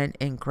was done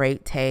in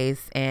great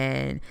taste,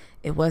 and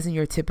it wasn't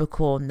your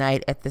typical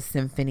night at the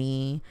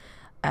symphony.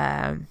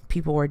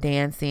 People were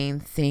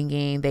dancing,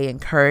 singing. They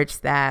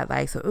encouraged that.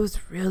 Like, so it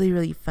was really,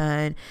 really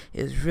fun.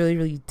 It was really,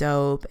 really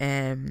dope.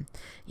 And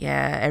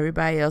yeah,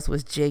 everybody else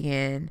was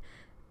jigging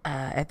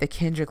at the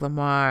Kendrick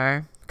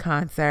Lamar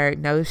concert.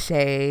 No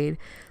shade,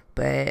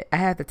 but I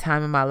had the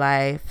time of my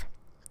life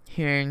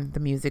hearing the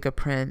music of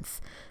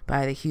Prince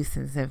by the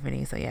Houston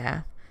Symphony. So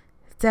yeah,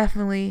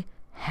 definitely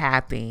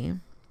happy.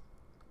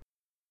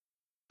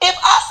 If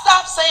I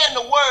stop saying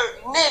the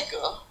word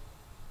nigga,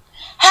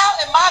 how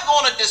am I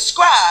going to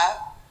describe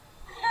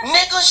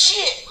nigga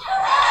shit?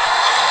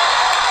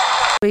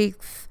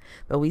 Weeks,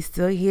 but we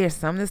still here.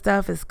 Some of the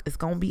stuff is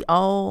going to be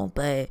old,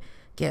 but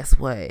guess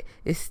what?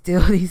 It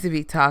still needs to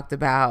be talked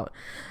about.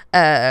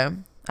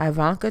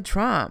 Ivanka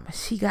Trump,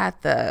 she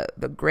got the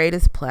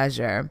greatest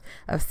pleasure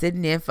of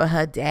sitting in for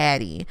her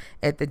daddy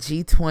at the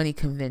G20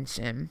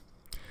 convention.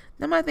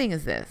 Now, my thing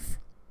is this.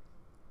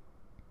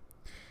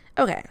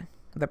 Okay,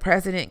 the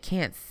president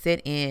can't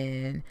sit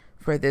in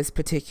for this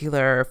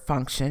particular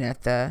function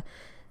at the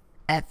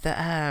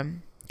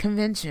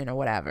convention or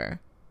whatever.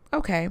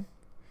 Okay,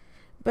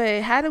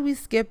 but how do we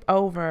skip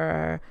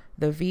over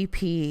the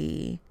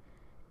VP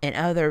and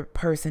other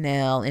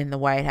personnel in the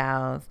White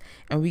House,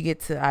 and we get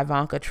to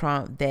Ivanka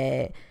Trump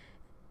that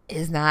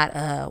is not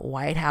a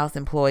White House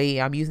employee?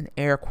 I'm using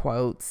air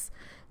quotes,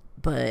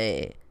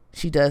 but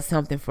she does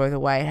something for the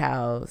White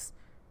House.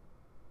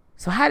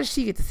 So how does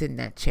she get to sit in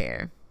that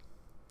chair?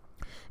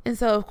 And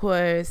so, of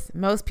course,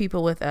 most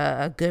people with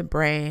a good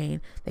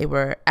brain, they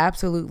were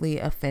absolutely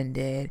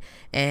offended.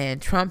 And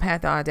Trump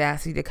had the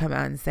audacity to come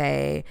out and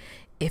say,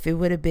 if it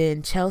would have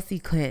been Chelsea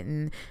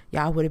Clinton,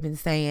 y'all would have been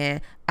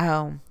saying,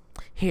 oh,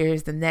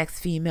 here's the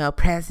next female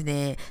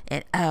president,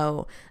 and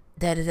oh,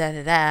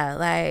 da-da-da-da-da.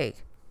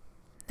 Like,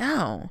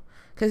 no.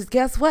 Because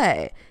guess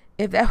what?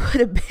 If that would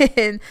have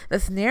been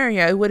the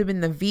scenario, it would have been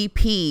the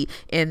VP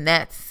in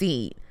that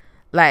seat.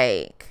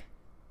 Like,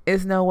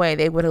 there's no way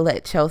they would have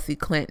let Chelsea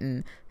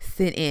Clinton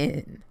sit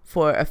in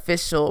for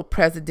official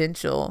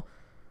presidential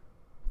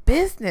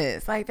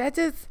business. Like, that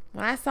just,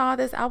 when I saw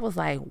this, I was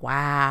like,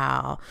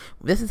 wow,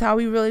 this is how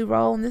we really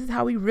roll, and this is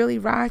how we really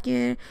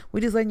rocking.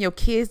 We just letting your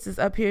kids just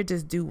up here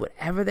just do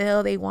whatever the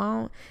hell they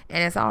want,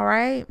 and it's all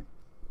right.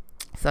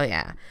 So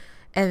yeah.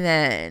 And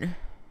then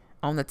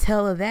on the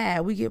tail of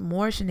that, we get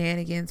more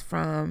shenanigans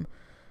from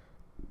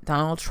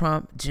Donald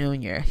Trump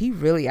Jr. He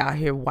really out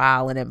here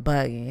wilding and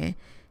bugging.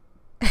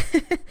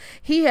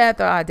 He had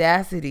the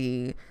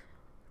audacity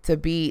to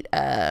beat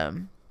I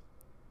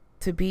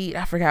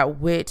forgot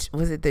which,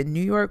 was it the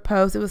New York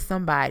Post? It was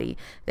somebody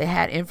that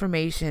had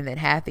information that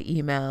had the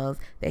emails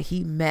that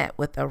he met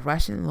with a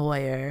Russian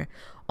lawyer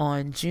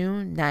on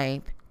June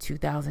 9th,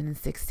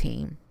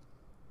 2016.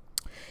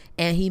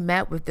 And he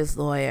met with this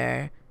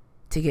lawyer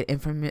to get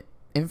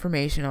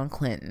information on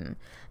Clinton.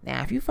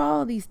 Now, if you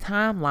follow these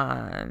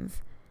timelines,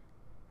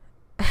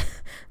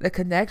 the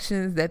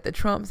connections that the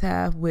Trumps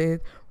have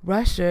with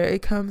Russia,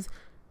 it comes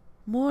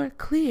more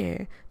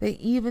clear that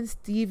even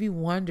Stevie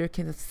Wonder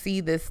can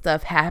see this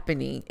stuff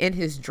happening in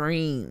his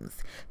dreams.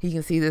 He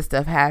can see this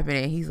stuff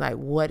happening. He's like,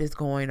 what is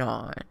going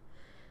on?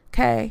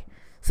 Okay.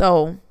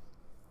 So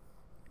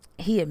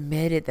he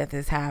admitted that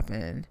this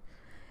happened,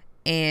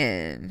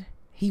 and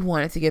he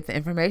wanted to get the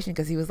information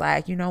because he was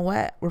like, you know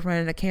what? We're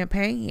running a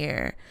campaign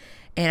here,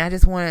 and I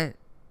just wanted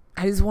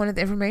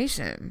the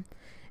information.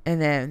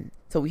 And then,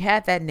 so we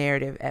had that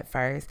narrative at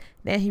first.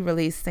 Then he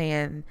released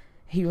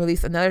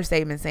another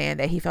statement saying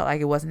that he felt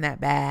like it wasn't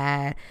that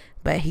bad,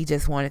 but he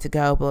just wanted to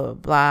go, blah, blah,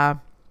 blah.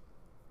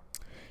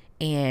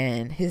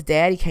 And his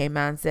daddy came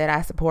out and said,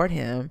 I support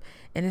him.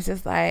 And it's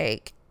just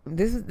like,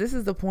 this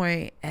is the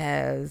point,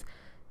 as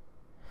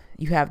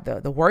you have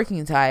the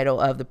working title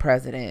of the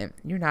president.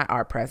 You're not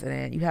our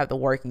president. You have the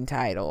working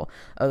title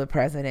of the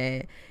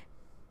president.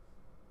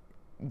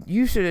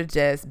 You should have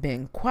just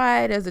been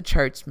quiet as a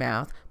church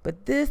mouse.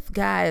 But this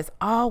guy is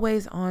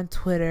always on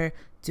Twitter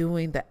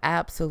doing the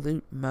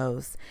absolute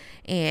most.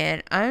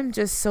 And I'm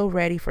just so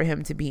ready for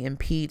him to be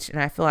impeached. And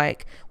I feel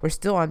like we're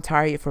still on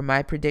target for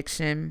my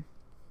prediction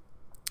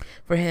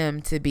for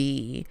him to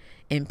be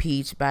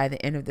impeached by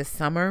the end of the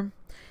summer.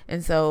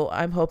 And so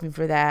I'm hoping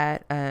for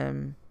that.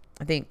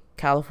 I think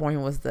California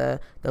was the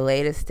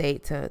latest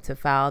state to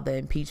file the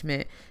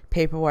impeachment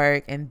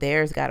paperwork, and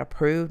theirs got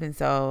approved. And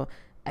so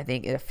I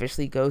think it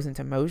officially goes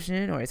into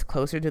motion, or it's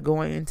closer to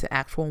going into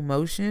actual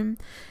motion.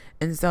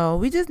 And so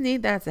we just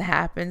need that to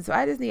happen. So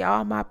I just need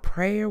all my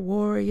prayer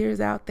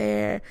warriors out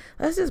there.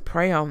 Let's just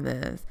pray on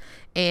this.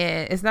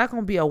 And it's not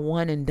going to be a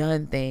one and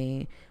done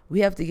thing.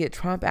 We have to get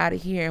Trump out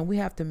of here, and we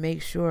have to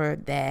make sure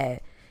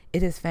that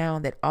it is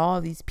found that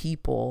all these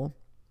people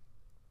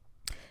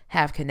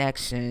have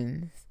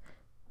connections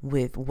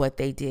with what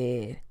they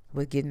did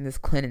with getting this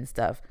Clinton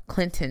stuff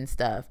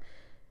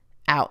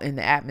out in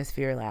the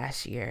atmosphere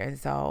last year. And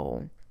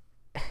so,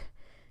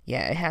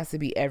 yeah, it has to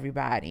be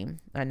everybody.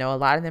 I know a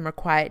lot of them are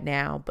quiet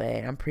now,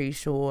 but I'm pretty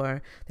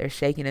sure they're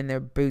shaking in their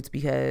boots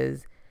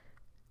because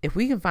if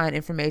we can find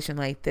information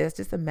like this,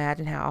 just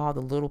imagine how all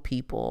the little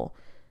people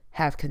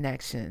have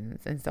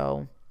connections. And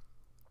so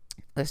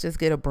let's just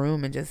get a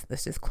broom and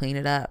let's just clean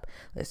it up.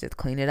 Let's just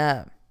clean it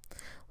up.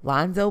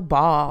 Lonzo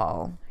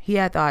Ball, he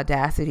had the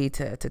audacity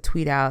to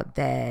tweet out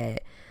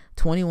that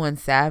 21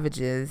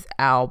 Savage's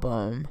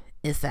album,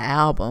 It's an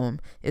Album,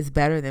 is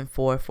better than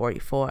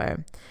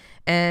 444.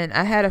 And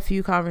I had a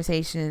few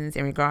conversations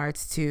in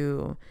regards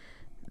to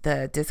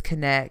the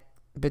disconnect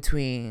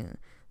between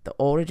the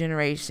older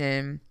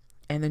generation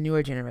and the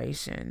newer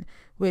generation,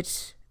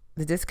 which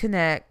the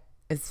disconnect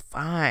is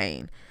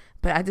fine.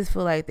 But I just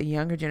feel like the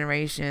younger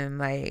generation,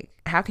 like,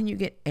 how can you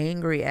get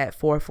angry at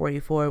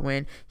 444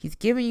 when he's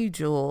giving you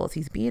jewels,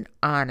 he's being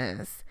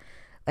honest?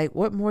 Like,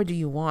 what more do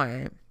you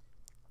want?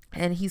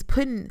 And he's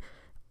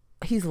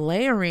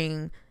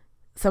layering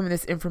some of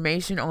this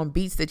information on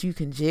beats that you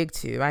can jig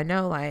to. I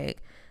know,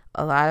 like,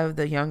 a lot of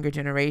the younger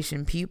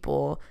generation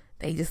people,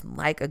 they just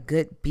like a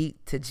good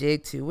beat to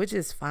jig to, which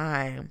is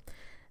fine.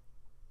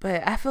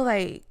 But I feel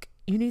like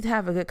you need to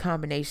have a good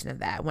combination of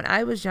that. When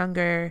I was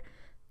younger,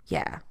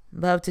 yeah,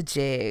 love to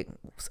jig,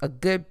 a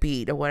good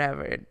beat or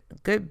whatever, a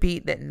good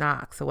beat that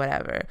knocks or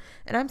whatever.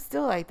 And I'm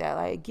still like that.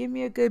 Like, give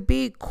me a good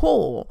beat,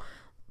 cool.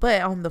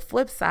 But on the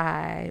flip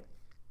side,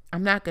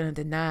 I'm not going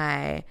to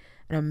deny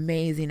an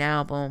amazing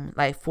album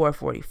like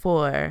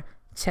 444.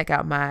 Check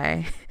out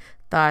my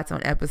thoughts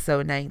on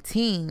episode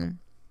 19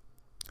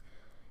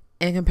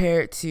 and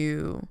compare it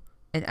to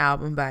an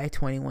album by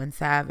 21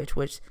 Savage,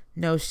 which,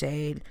 no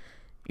shade,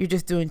 you're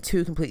just doing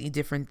two completely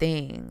different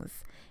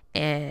things.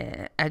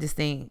 And I just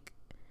think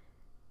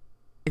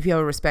if you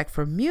have a respect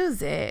for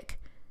music,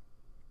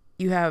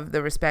 you have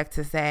the respect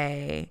to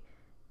say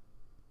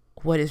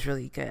what is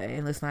really good.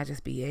 And let's not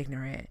just be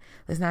ignorant.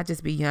 Let's not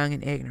just be young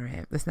and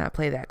ignorant. Let's not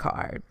play that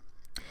card.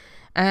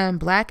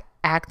 Black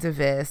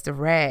activist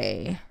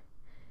Ray,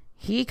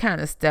 he kind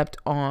of stepped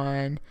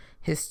on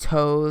his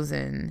toes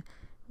and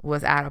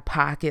was out of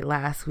pocket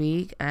last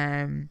week.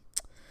 I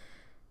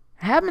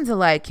happen to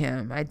like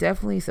him. I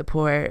definitely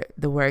support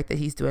the work that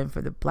he's doing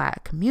for the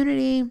Black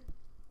community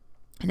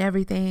and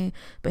everything,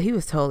 but he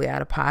was totally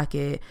out of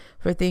pocket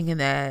for thinking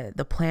that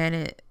the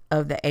Planet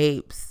of the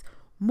Apes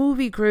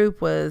movie group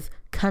was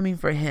coming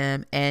for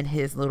him and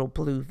his little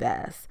blue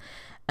vest.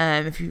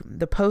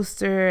 The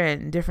poster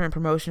and different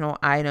promotional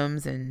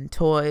items and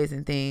toys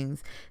and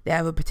things, they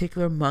have a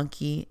particular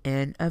monkey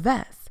in a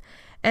vest.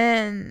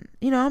 And,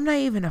 I'm not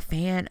even a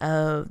fan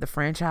of the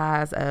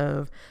franchise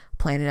of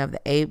Planet of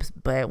the Apes,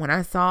 but when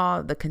I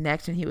saw the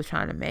connection he was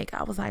trying to make,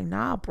 I was like,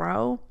 nah,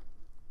 bro,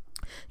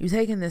 you're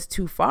taking this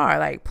too far.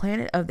 Like,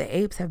 Planet of the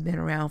Apes have been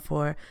around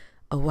for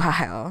a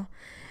while.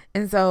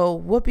 And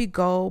so Whoopi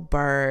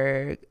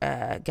Goldberg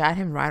got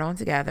him right on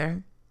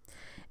together.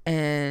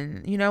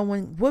 And,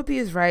 when Whoopi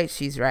is right,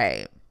 she's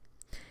right.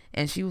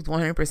 And she was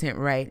 100%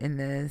 right in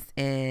this.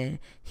 And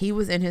he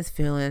was in his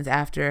feelings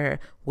after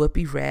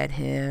Whoopi read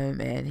him.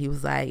 And he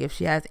was like, if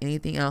she has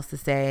anything else to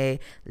say,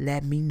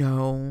 let me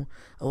know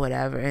or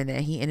whatever. And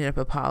then he ended up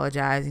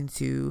apologizing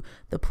to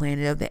the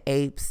Planet of the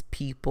Apes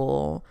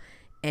people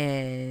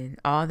and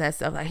all that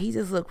stuff. Like, he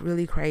just looked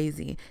really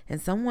crazy.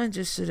 And someone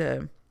just should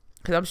have,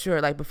 because I'm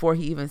sure, like, before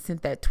he even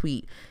sent that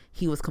tweet,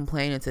 he was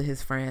complaining to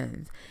his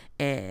friends.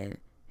 And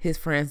his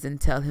friends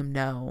didn't tell him,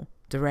 no,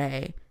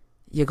 DeRay,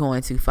 you're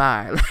going too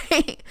far.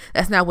 Like,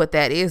 that's not what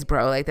that is,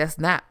 bro. Like, that's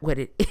not what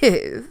it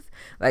is.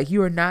 Like,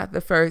 you are not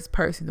the first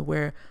person to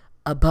wear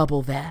a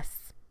bubble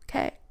vest.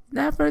 Okay?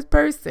 Not first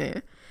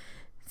person.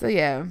 So,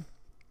 yeah.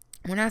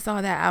 When I saw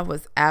that, I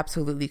was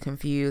absolutely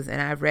confused.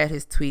 And I read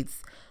his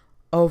tweets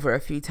over a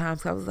few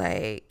times. I was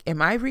like,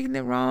 am I reading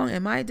it wrong?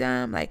 Am I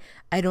dumb? Like,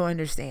 I don't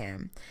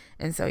understand.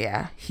 And so,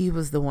 yeah, he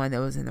was the one that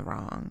was in the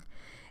wrong.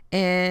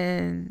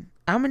 And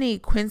I'm going to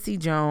need Quincy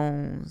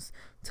Jones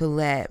to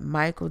let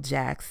Michael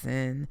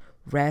Jackson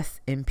rest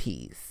in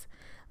peace.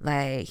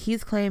 Like,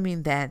 he's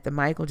claiming that the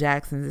Michael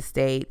Jackson's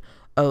estate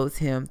owes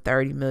him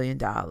 $30 million.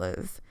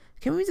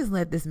 Can we just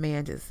let this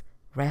man just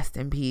rest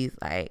in peace?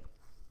 Like,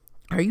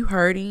 are you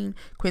hurting,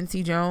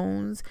 Quincy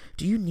Jones?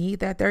 Do you need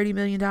that $30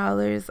 million?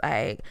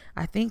 Like,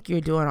 I think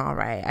you're doing all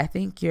right. I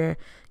think you're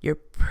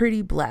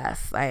pretty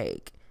blessed.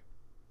 Like,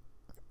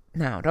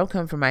 no, don't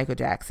come for Michael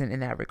Jackson in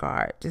that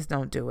regard. Just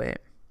don't do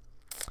it.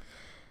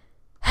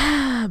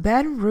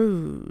 Baton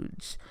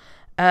Rouge.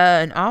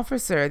 An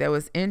officer that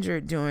was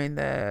injured during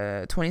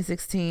the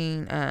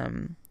 2016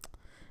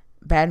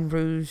 Baton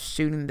Rouge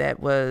shooting that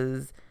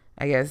was,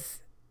 I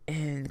guess,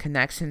 in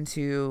connection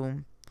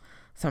to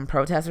some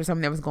protest or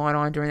something that was going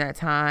on during that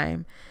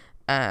time.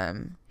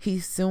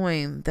 He's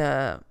suing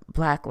the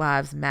Black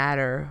Lives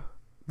Matter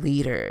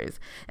leaders.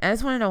 And I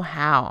just want to know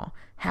how.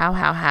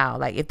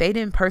 Like, if they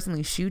didn't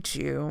personally shoot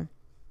you,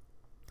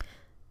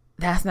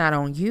 that's not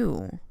on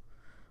you.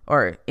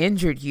 Or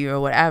injured you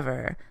or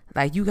whatever.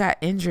 Like, you got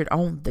injured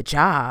on the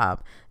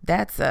job.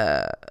 That's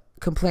a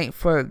complaint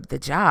for the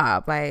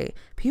job. Like,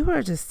 people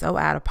are just so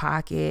out of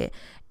pocket,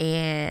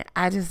 and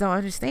I just don't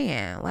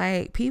understand.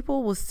 Like,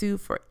 people will sue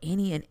for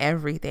any and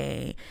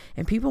everything,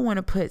 and people want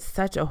to put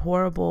such a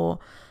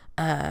horrible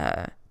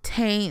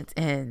taint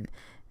and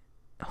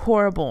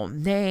horrible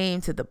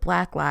name to the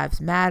Black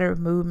Lives Matter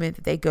movement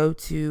that they go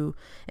to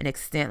an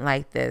extent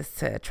like this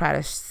to try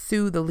to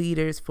sue the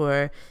leaders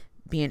for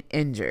being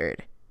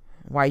injured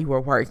while you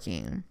were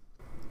working.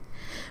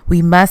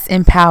 We must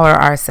empower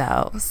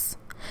ourselves.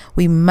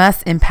 We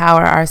must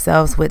empower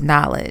ourselves with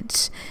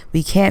knowledge.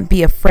 We can't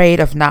be afraid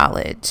of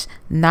knowledge.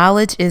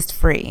 Knowledge is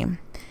free.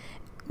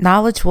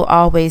 Knowledge will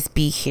always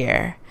be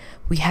here.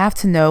 We have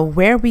to know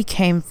where we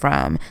came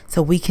from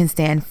so we can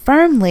stand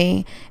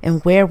firmly in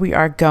where we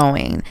are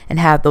going and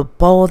have the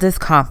boldest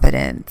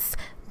confidence.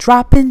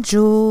 Dropping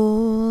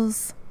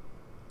jewels.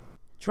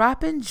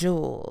 Dropping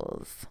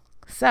jewels.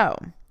 So,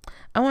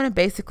 I want to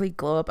basically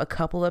glow up a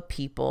couple of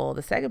people.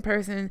 The second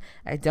person,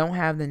 I don't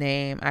have the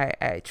name.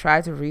 I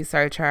tried to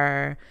research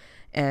her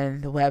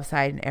and the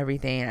website and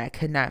everything, and I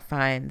could not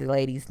find the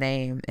lady's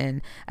name.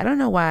 And I don't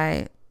know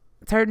why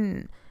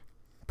certain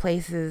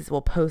places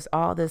will post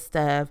all this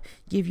stuff,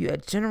 give you a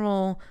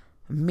general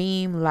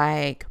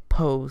meme-like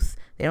post.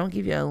 They don't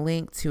give you a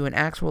link to an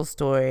actual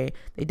story.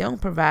 They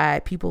don't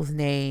provide people's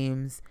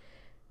names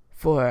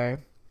for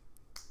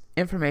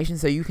information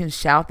so you can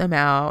shout them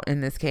out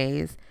in this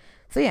case.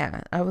 So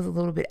yeah, I was a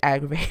little bit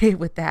aggravated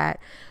with that.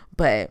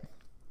 But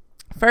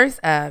first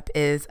up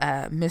is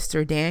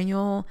Mr.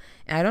 Daniel.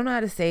 And I don't know how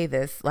to say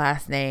this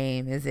last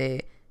name. Is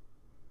it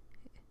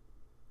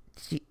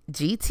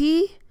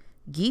Geite?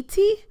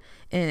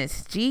 And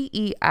it's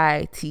Geite.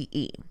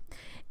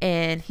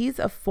 And he's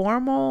a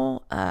former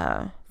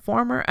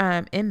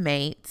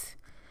inmate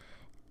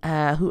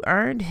who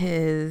earned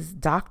his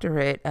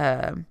doctorate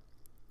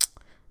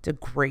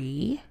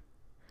degree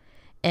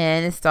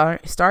and is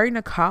starting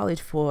a college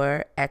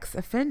for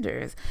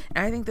ex-offenders.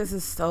 And I think this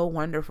is so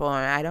wonderful,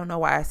 and I don't know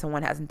why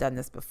someone hasn't done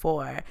this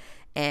before.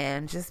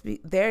 And just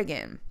there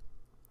again,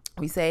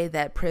 we say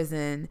that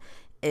prison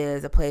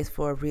is a place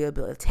for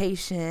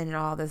rehabilitation and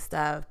all this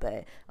stuff,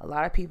 but a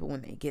lot of people,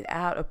 when they get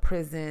out of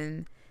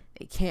prison,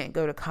 they can't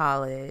go to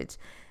college,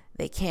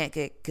 they can't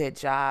get good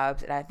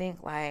jobs. And I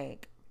think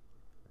like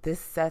this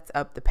sets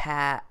up the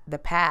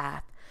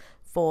path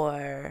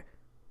for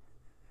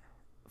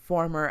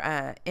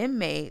former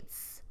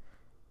inmates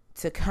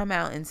to come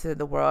out into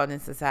the world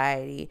and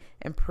society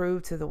and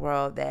prove to the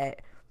world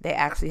that they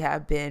actually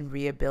have been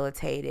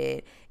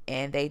rehabilitated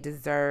and they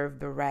deserve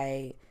the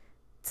right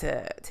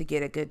to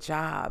get a good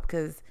job.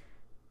 Because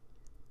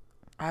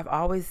I've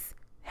always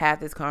had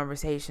this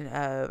conversation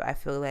of, I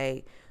feel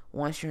like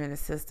once you're in the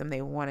system,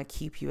 they want to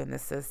keep you in the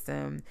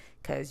system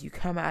because you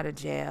come out of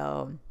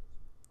jail,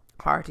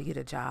 hard to get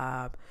a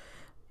job.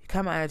 You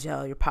come out of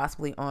jail, you're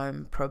possibly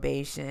on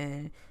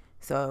probation,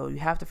 so you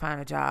have to find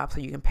a job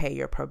so you can pay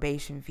your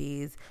probation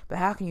fees. But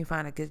how can you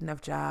find a good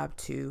enough job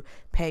to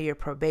pay your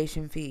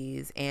probation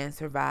fees and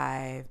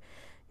survive?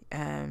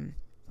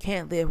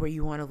 Can't live where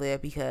you want to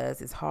live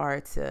because it's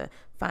hard to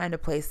find a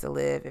place to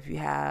live if you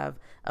have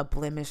a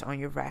blemish on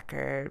your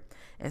record.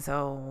 And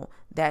so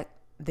that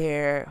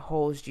there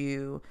holds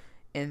you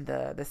in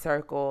the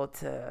circle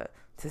to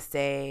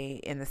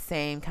stay in the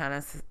same kind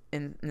of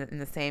in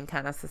the same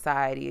kind of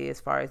society, as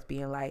far as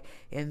being like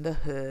in the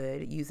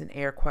hood, using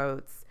air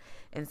quotes.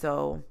 And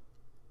so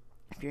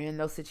if you're in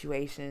those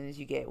situations,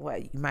 you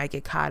might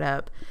get caught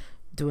up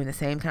doing the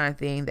same kind of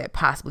thing that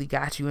possibly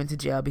got you into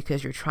jail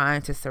because you're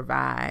trying to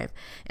survive.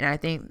 And I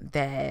think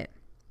that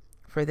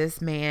for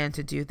this man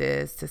to do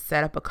this, to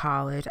set up a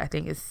college, I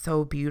think is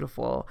so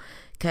beautiful,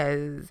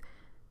 because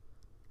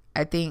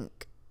I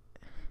think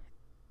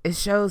it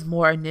shows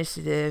more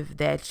initiative,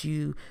 that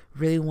you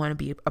really want to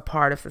be a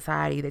part of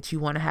society, that you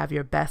want to have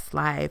your best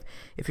life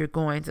if you're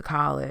going to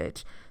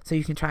college so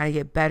you can try to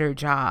get better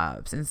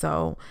jobs. And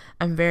so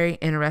I'm very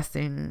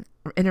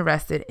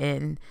interested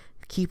in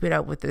keeping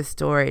up with this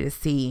story to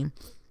see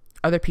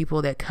other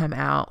people that come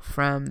out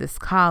from this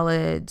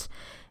college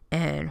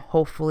and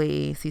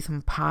hopefully see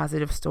some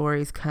positive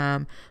stories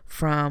come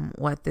from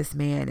what this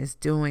man is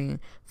doing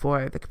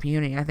for the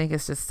community. I think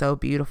it's just so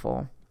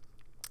beautiful.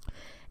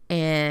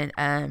 And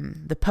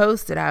the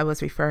post that I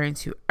was referring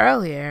to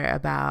earlier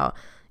about,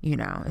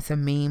 it's a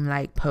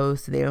meme-like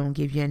post. They don't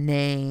give you a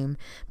name,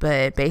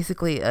 but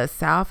basically a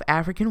South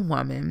African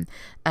woman,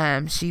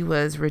 she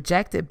was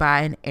rejected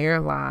by an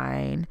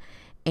airline,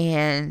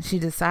 and she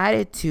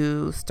decided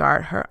to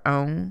start her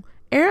own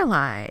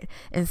airline.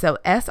 And so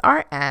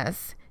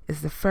SRS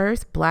is the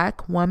first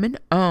Black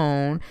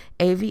woman-owned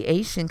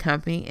aviation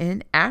company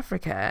in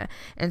Africa.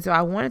 And so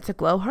I wanted to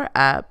glow her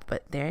up,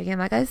 but there again,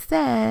 like I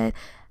said,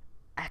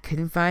 I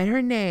couldn't find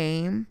her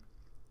name.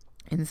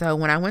 And so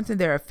when I went to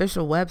their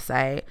official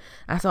website,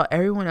 I saw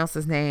everyone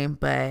else's name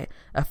but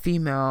a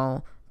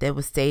female that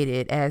was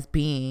stated as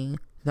being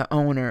the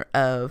owner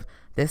of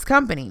this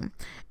company.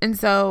 And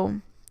so,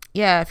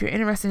 yeah, if you're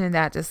interested in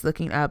that, just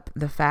looking up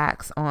the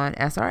facts on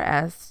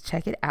SRS,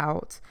 check it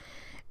out.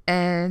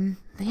 And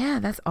yeah,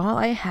 that's all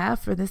I have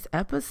for this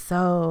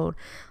episode.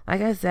 Like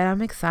I said,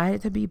 I'm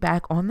excited to be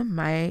back on the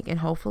mic, and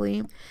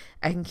hopefully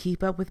I can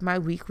keep up with my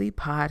weekly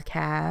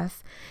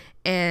podcast.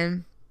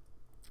 And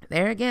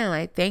there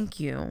again, thank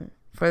you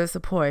for the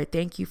support.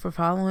 Thank you for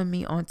following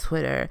me on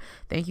Twitter.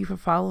 Thank you for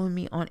following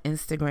me on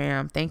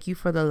Instagram. Thank you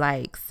for the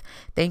likes.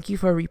 Thank you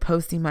for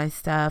reposting my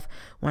stuff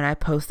when I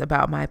post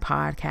about my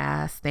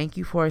podcast. Thank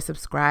you for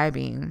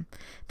subscribing.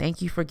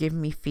 Thank you for giving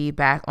me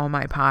feedback on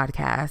my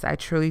podcast. I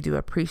truly do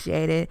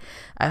appreciate it.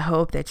 I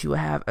hope that you will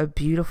have a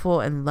beautiful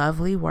and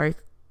lovely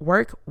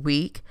work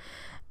week.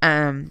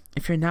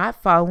 If you're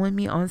not following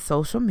me on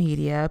social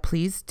media,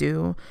 please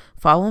do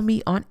follow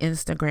me on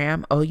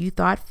Instagram,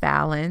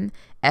 OUThoughtFallon,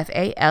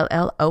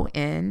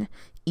 FALLON.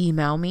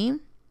 Email me.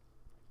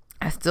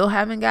 I still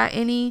haven't got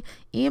any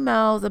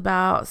emails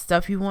about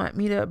stuff you want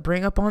me to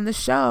bring up on the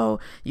show.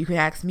 You can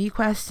ask me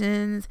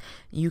questions.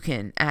 You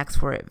can ask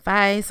for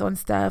advice on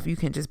stuff. You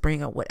can just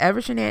bring up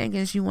whatever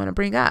shenanigans you want to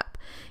bring up.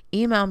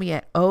 Email me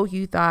at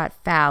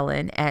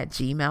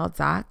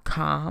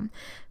outhoughtfallon@gmail.com.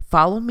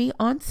 Follow me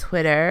on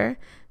Twitter,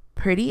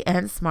 Pretty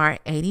and Smart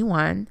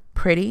 81,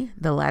 Pretty,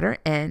 the letter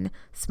N,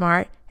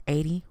 Smart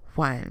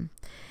 81.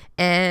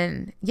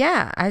 And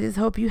yeah, I just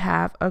hope you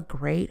have a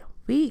great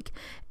week.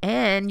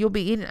 And you'll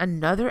be getting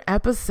another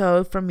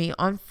episode from me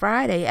on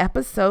Friday,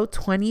 episode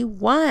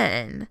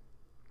 21.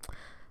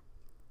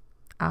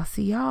 I'll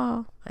see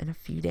y'all in a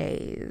few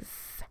days.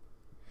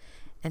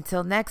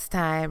 Until next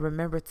time,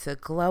 remember to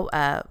glow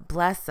up,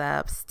 bless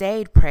up,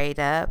 stay prayed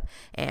up,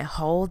 and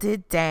hold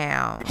it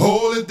down.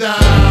 Hold it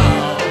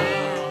down.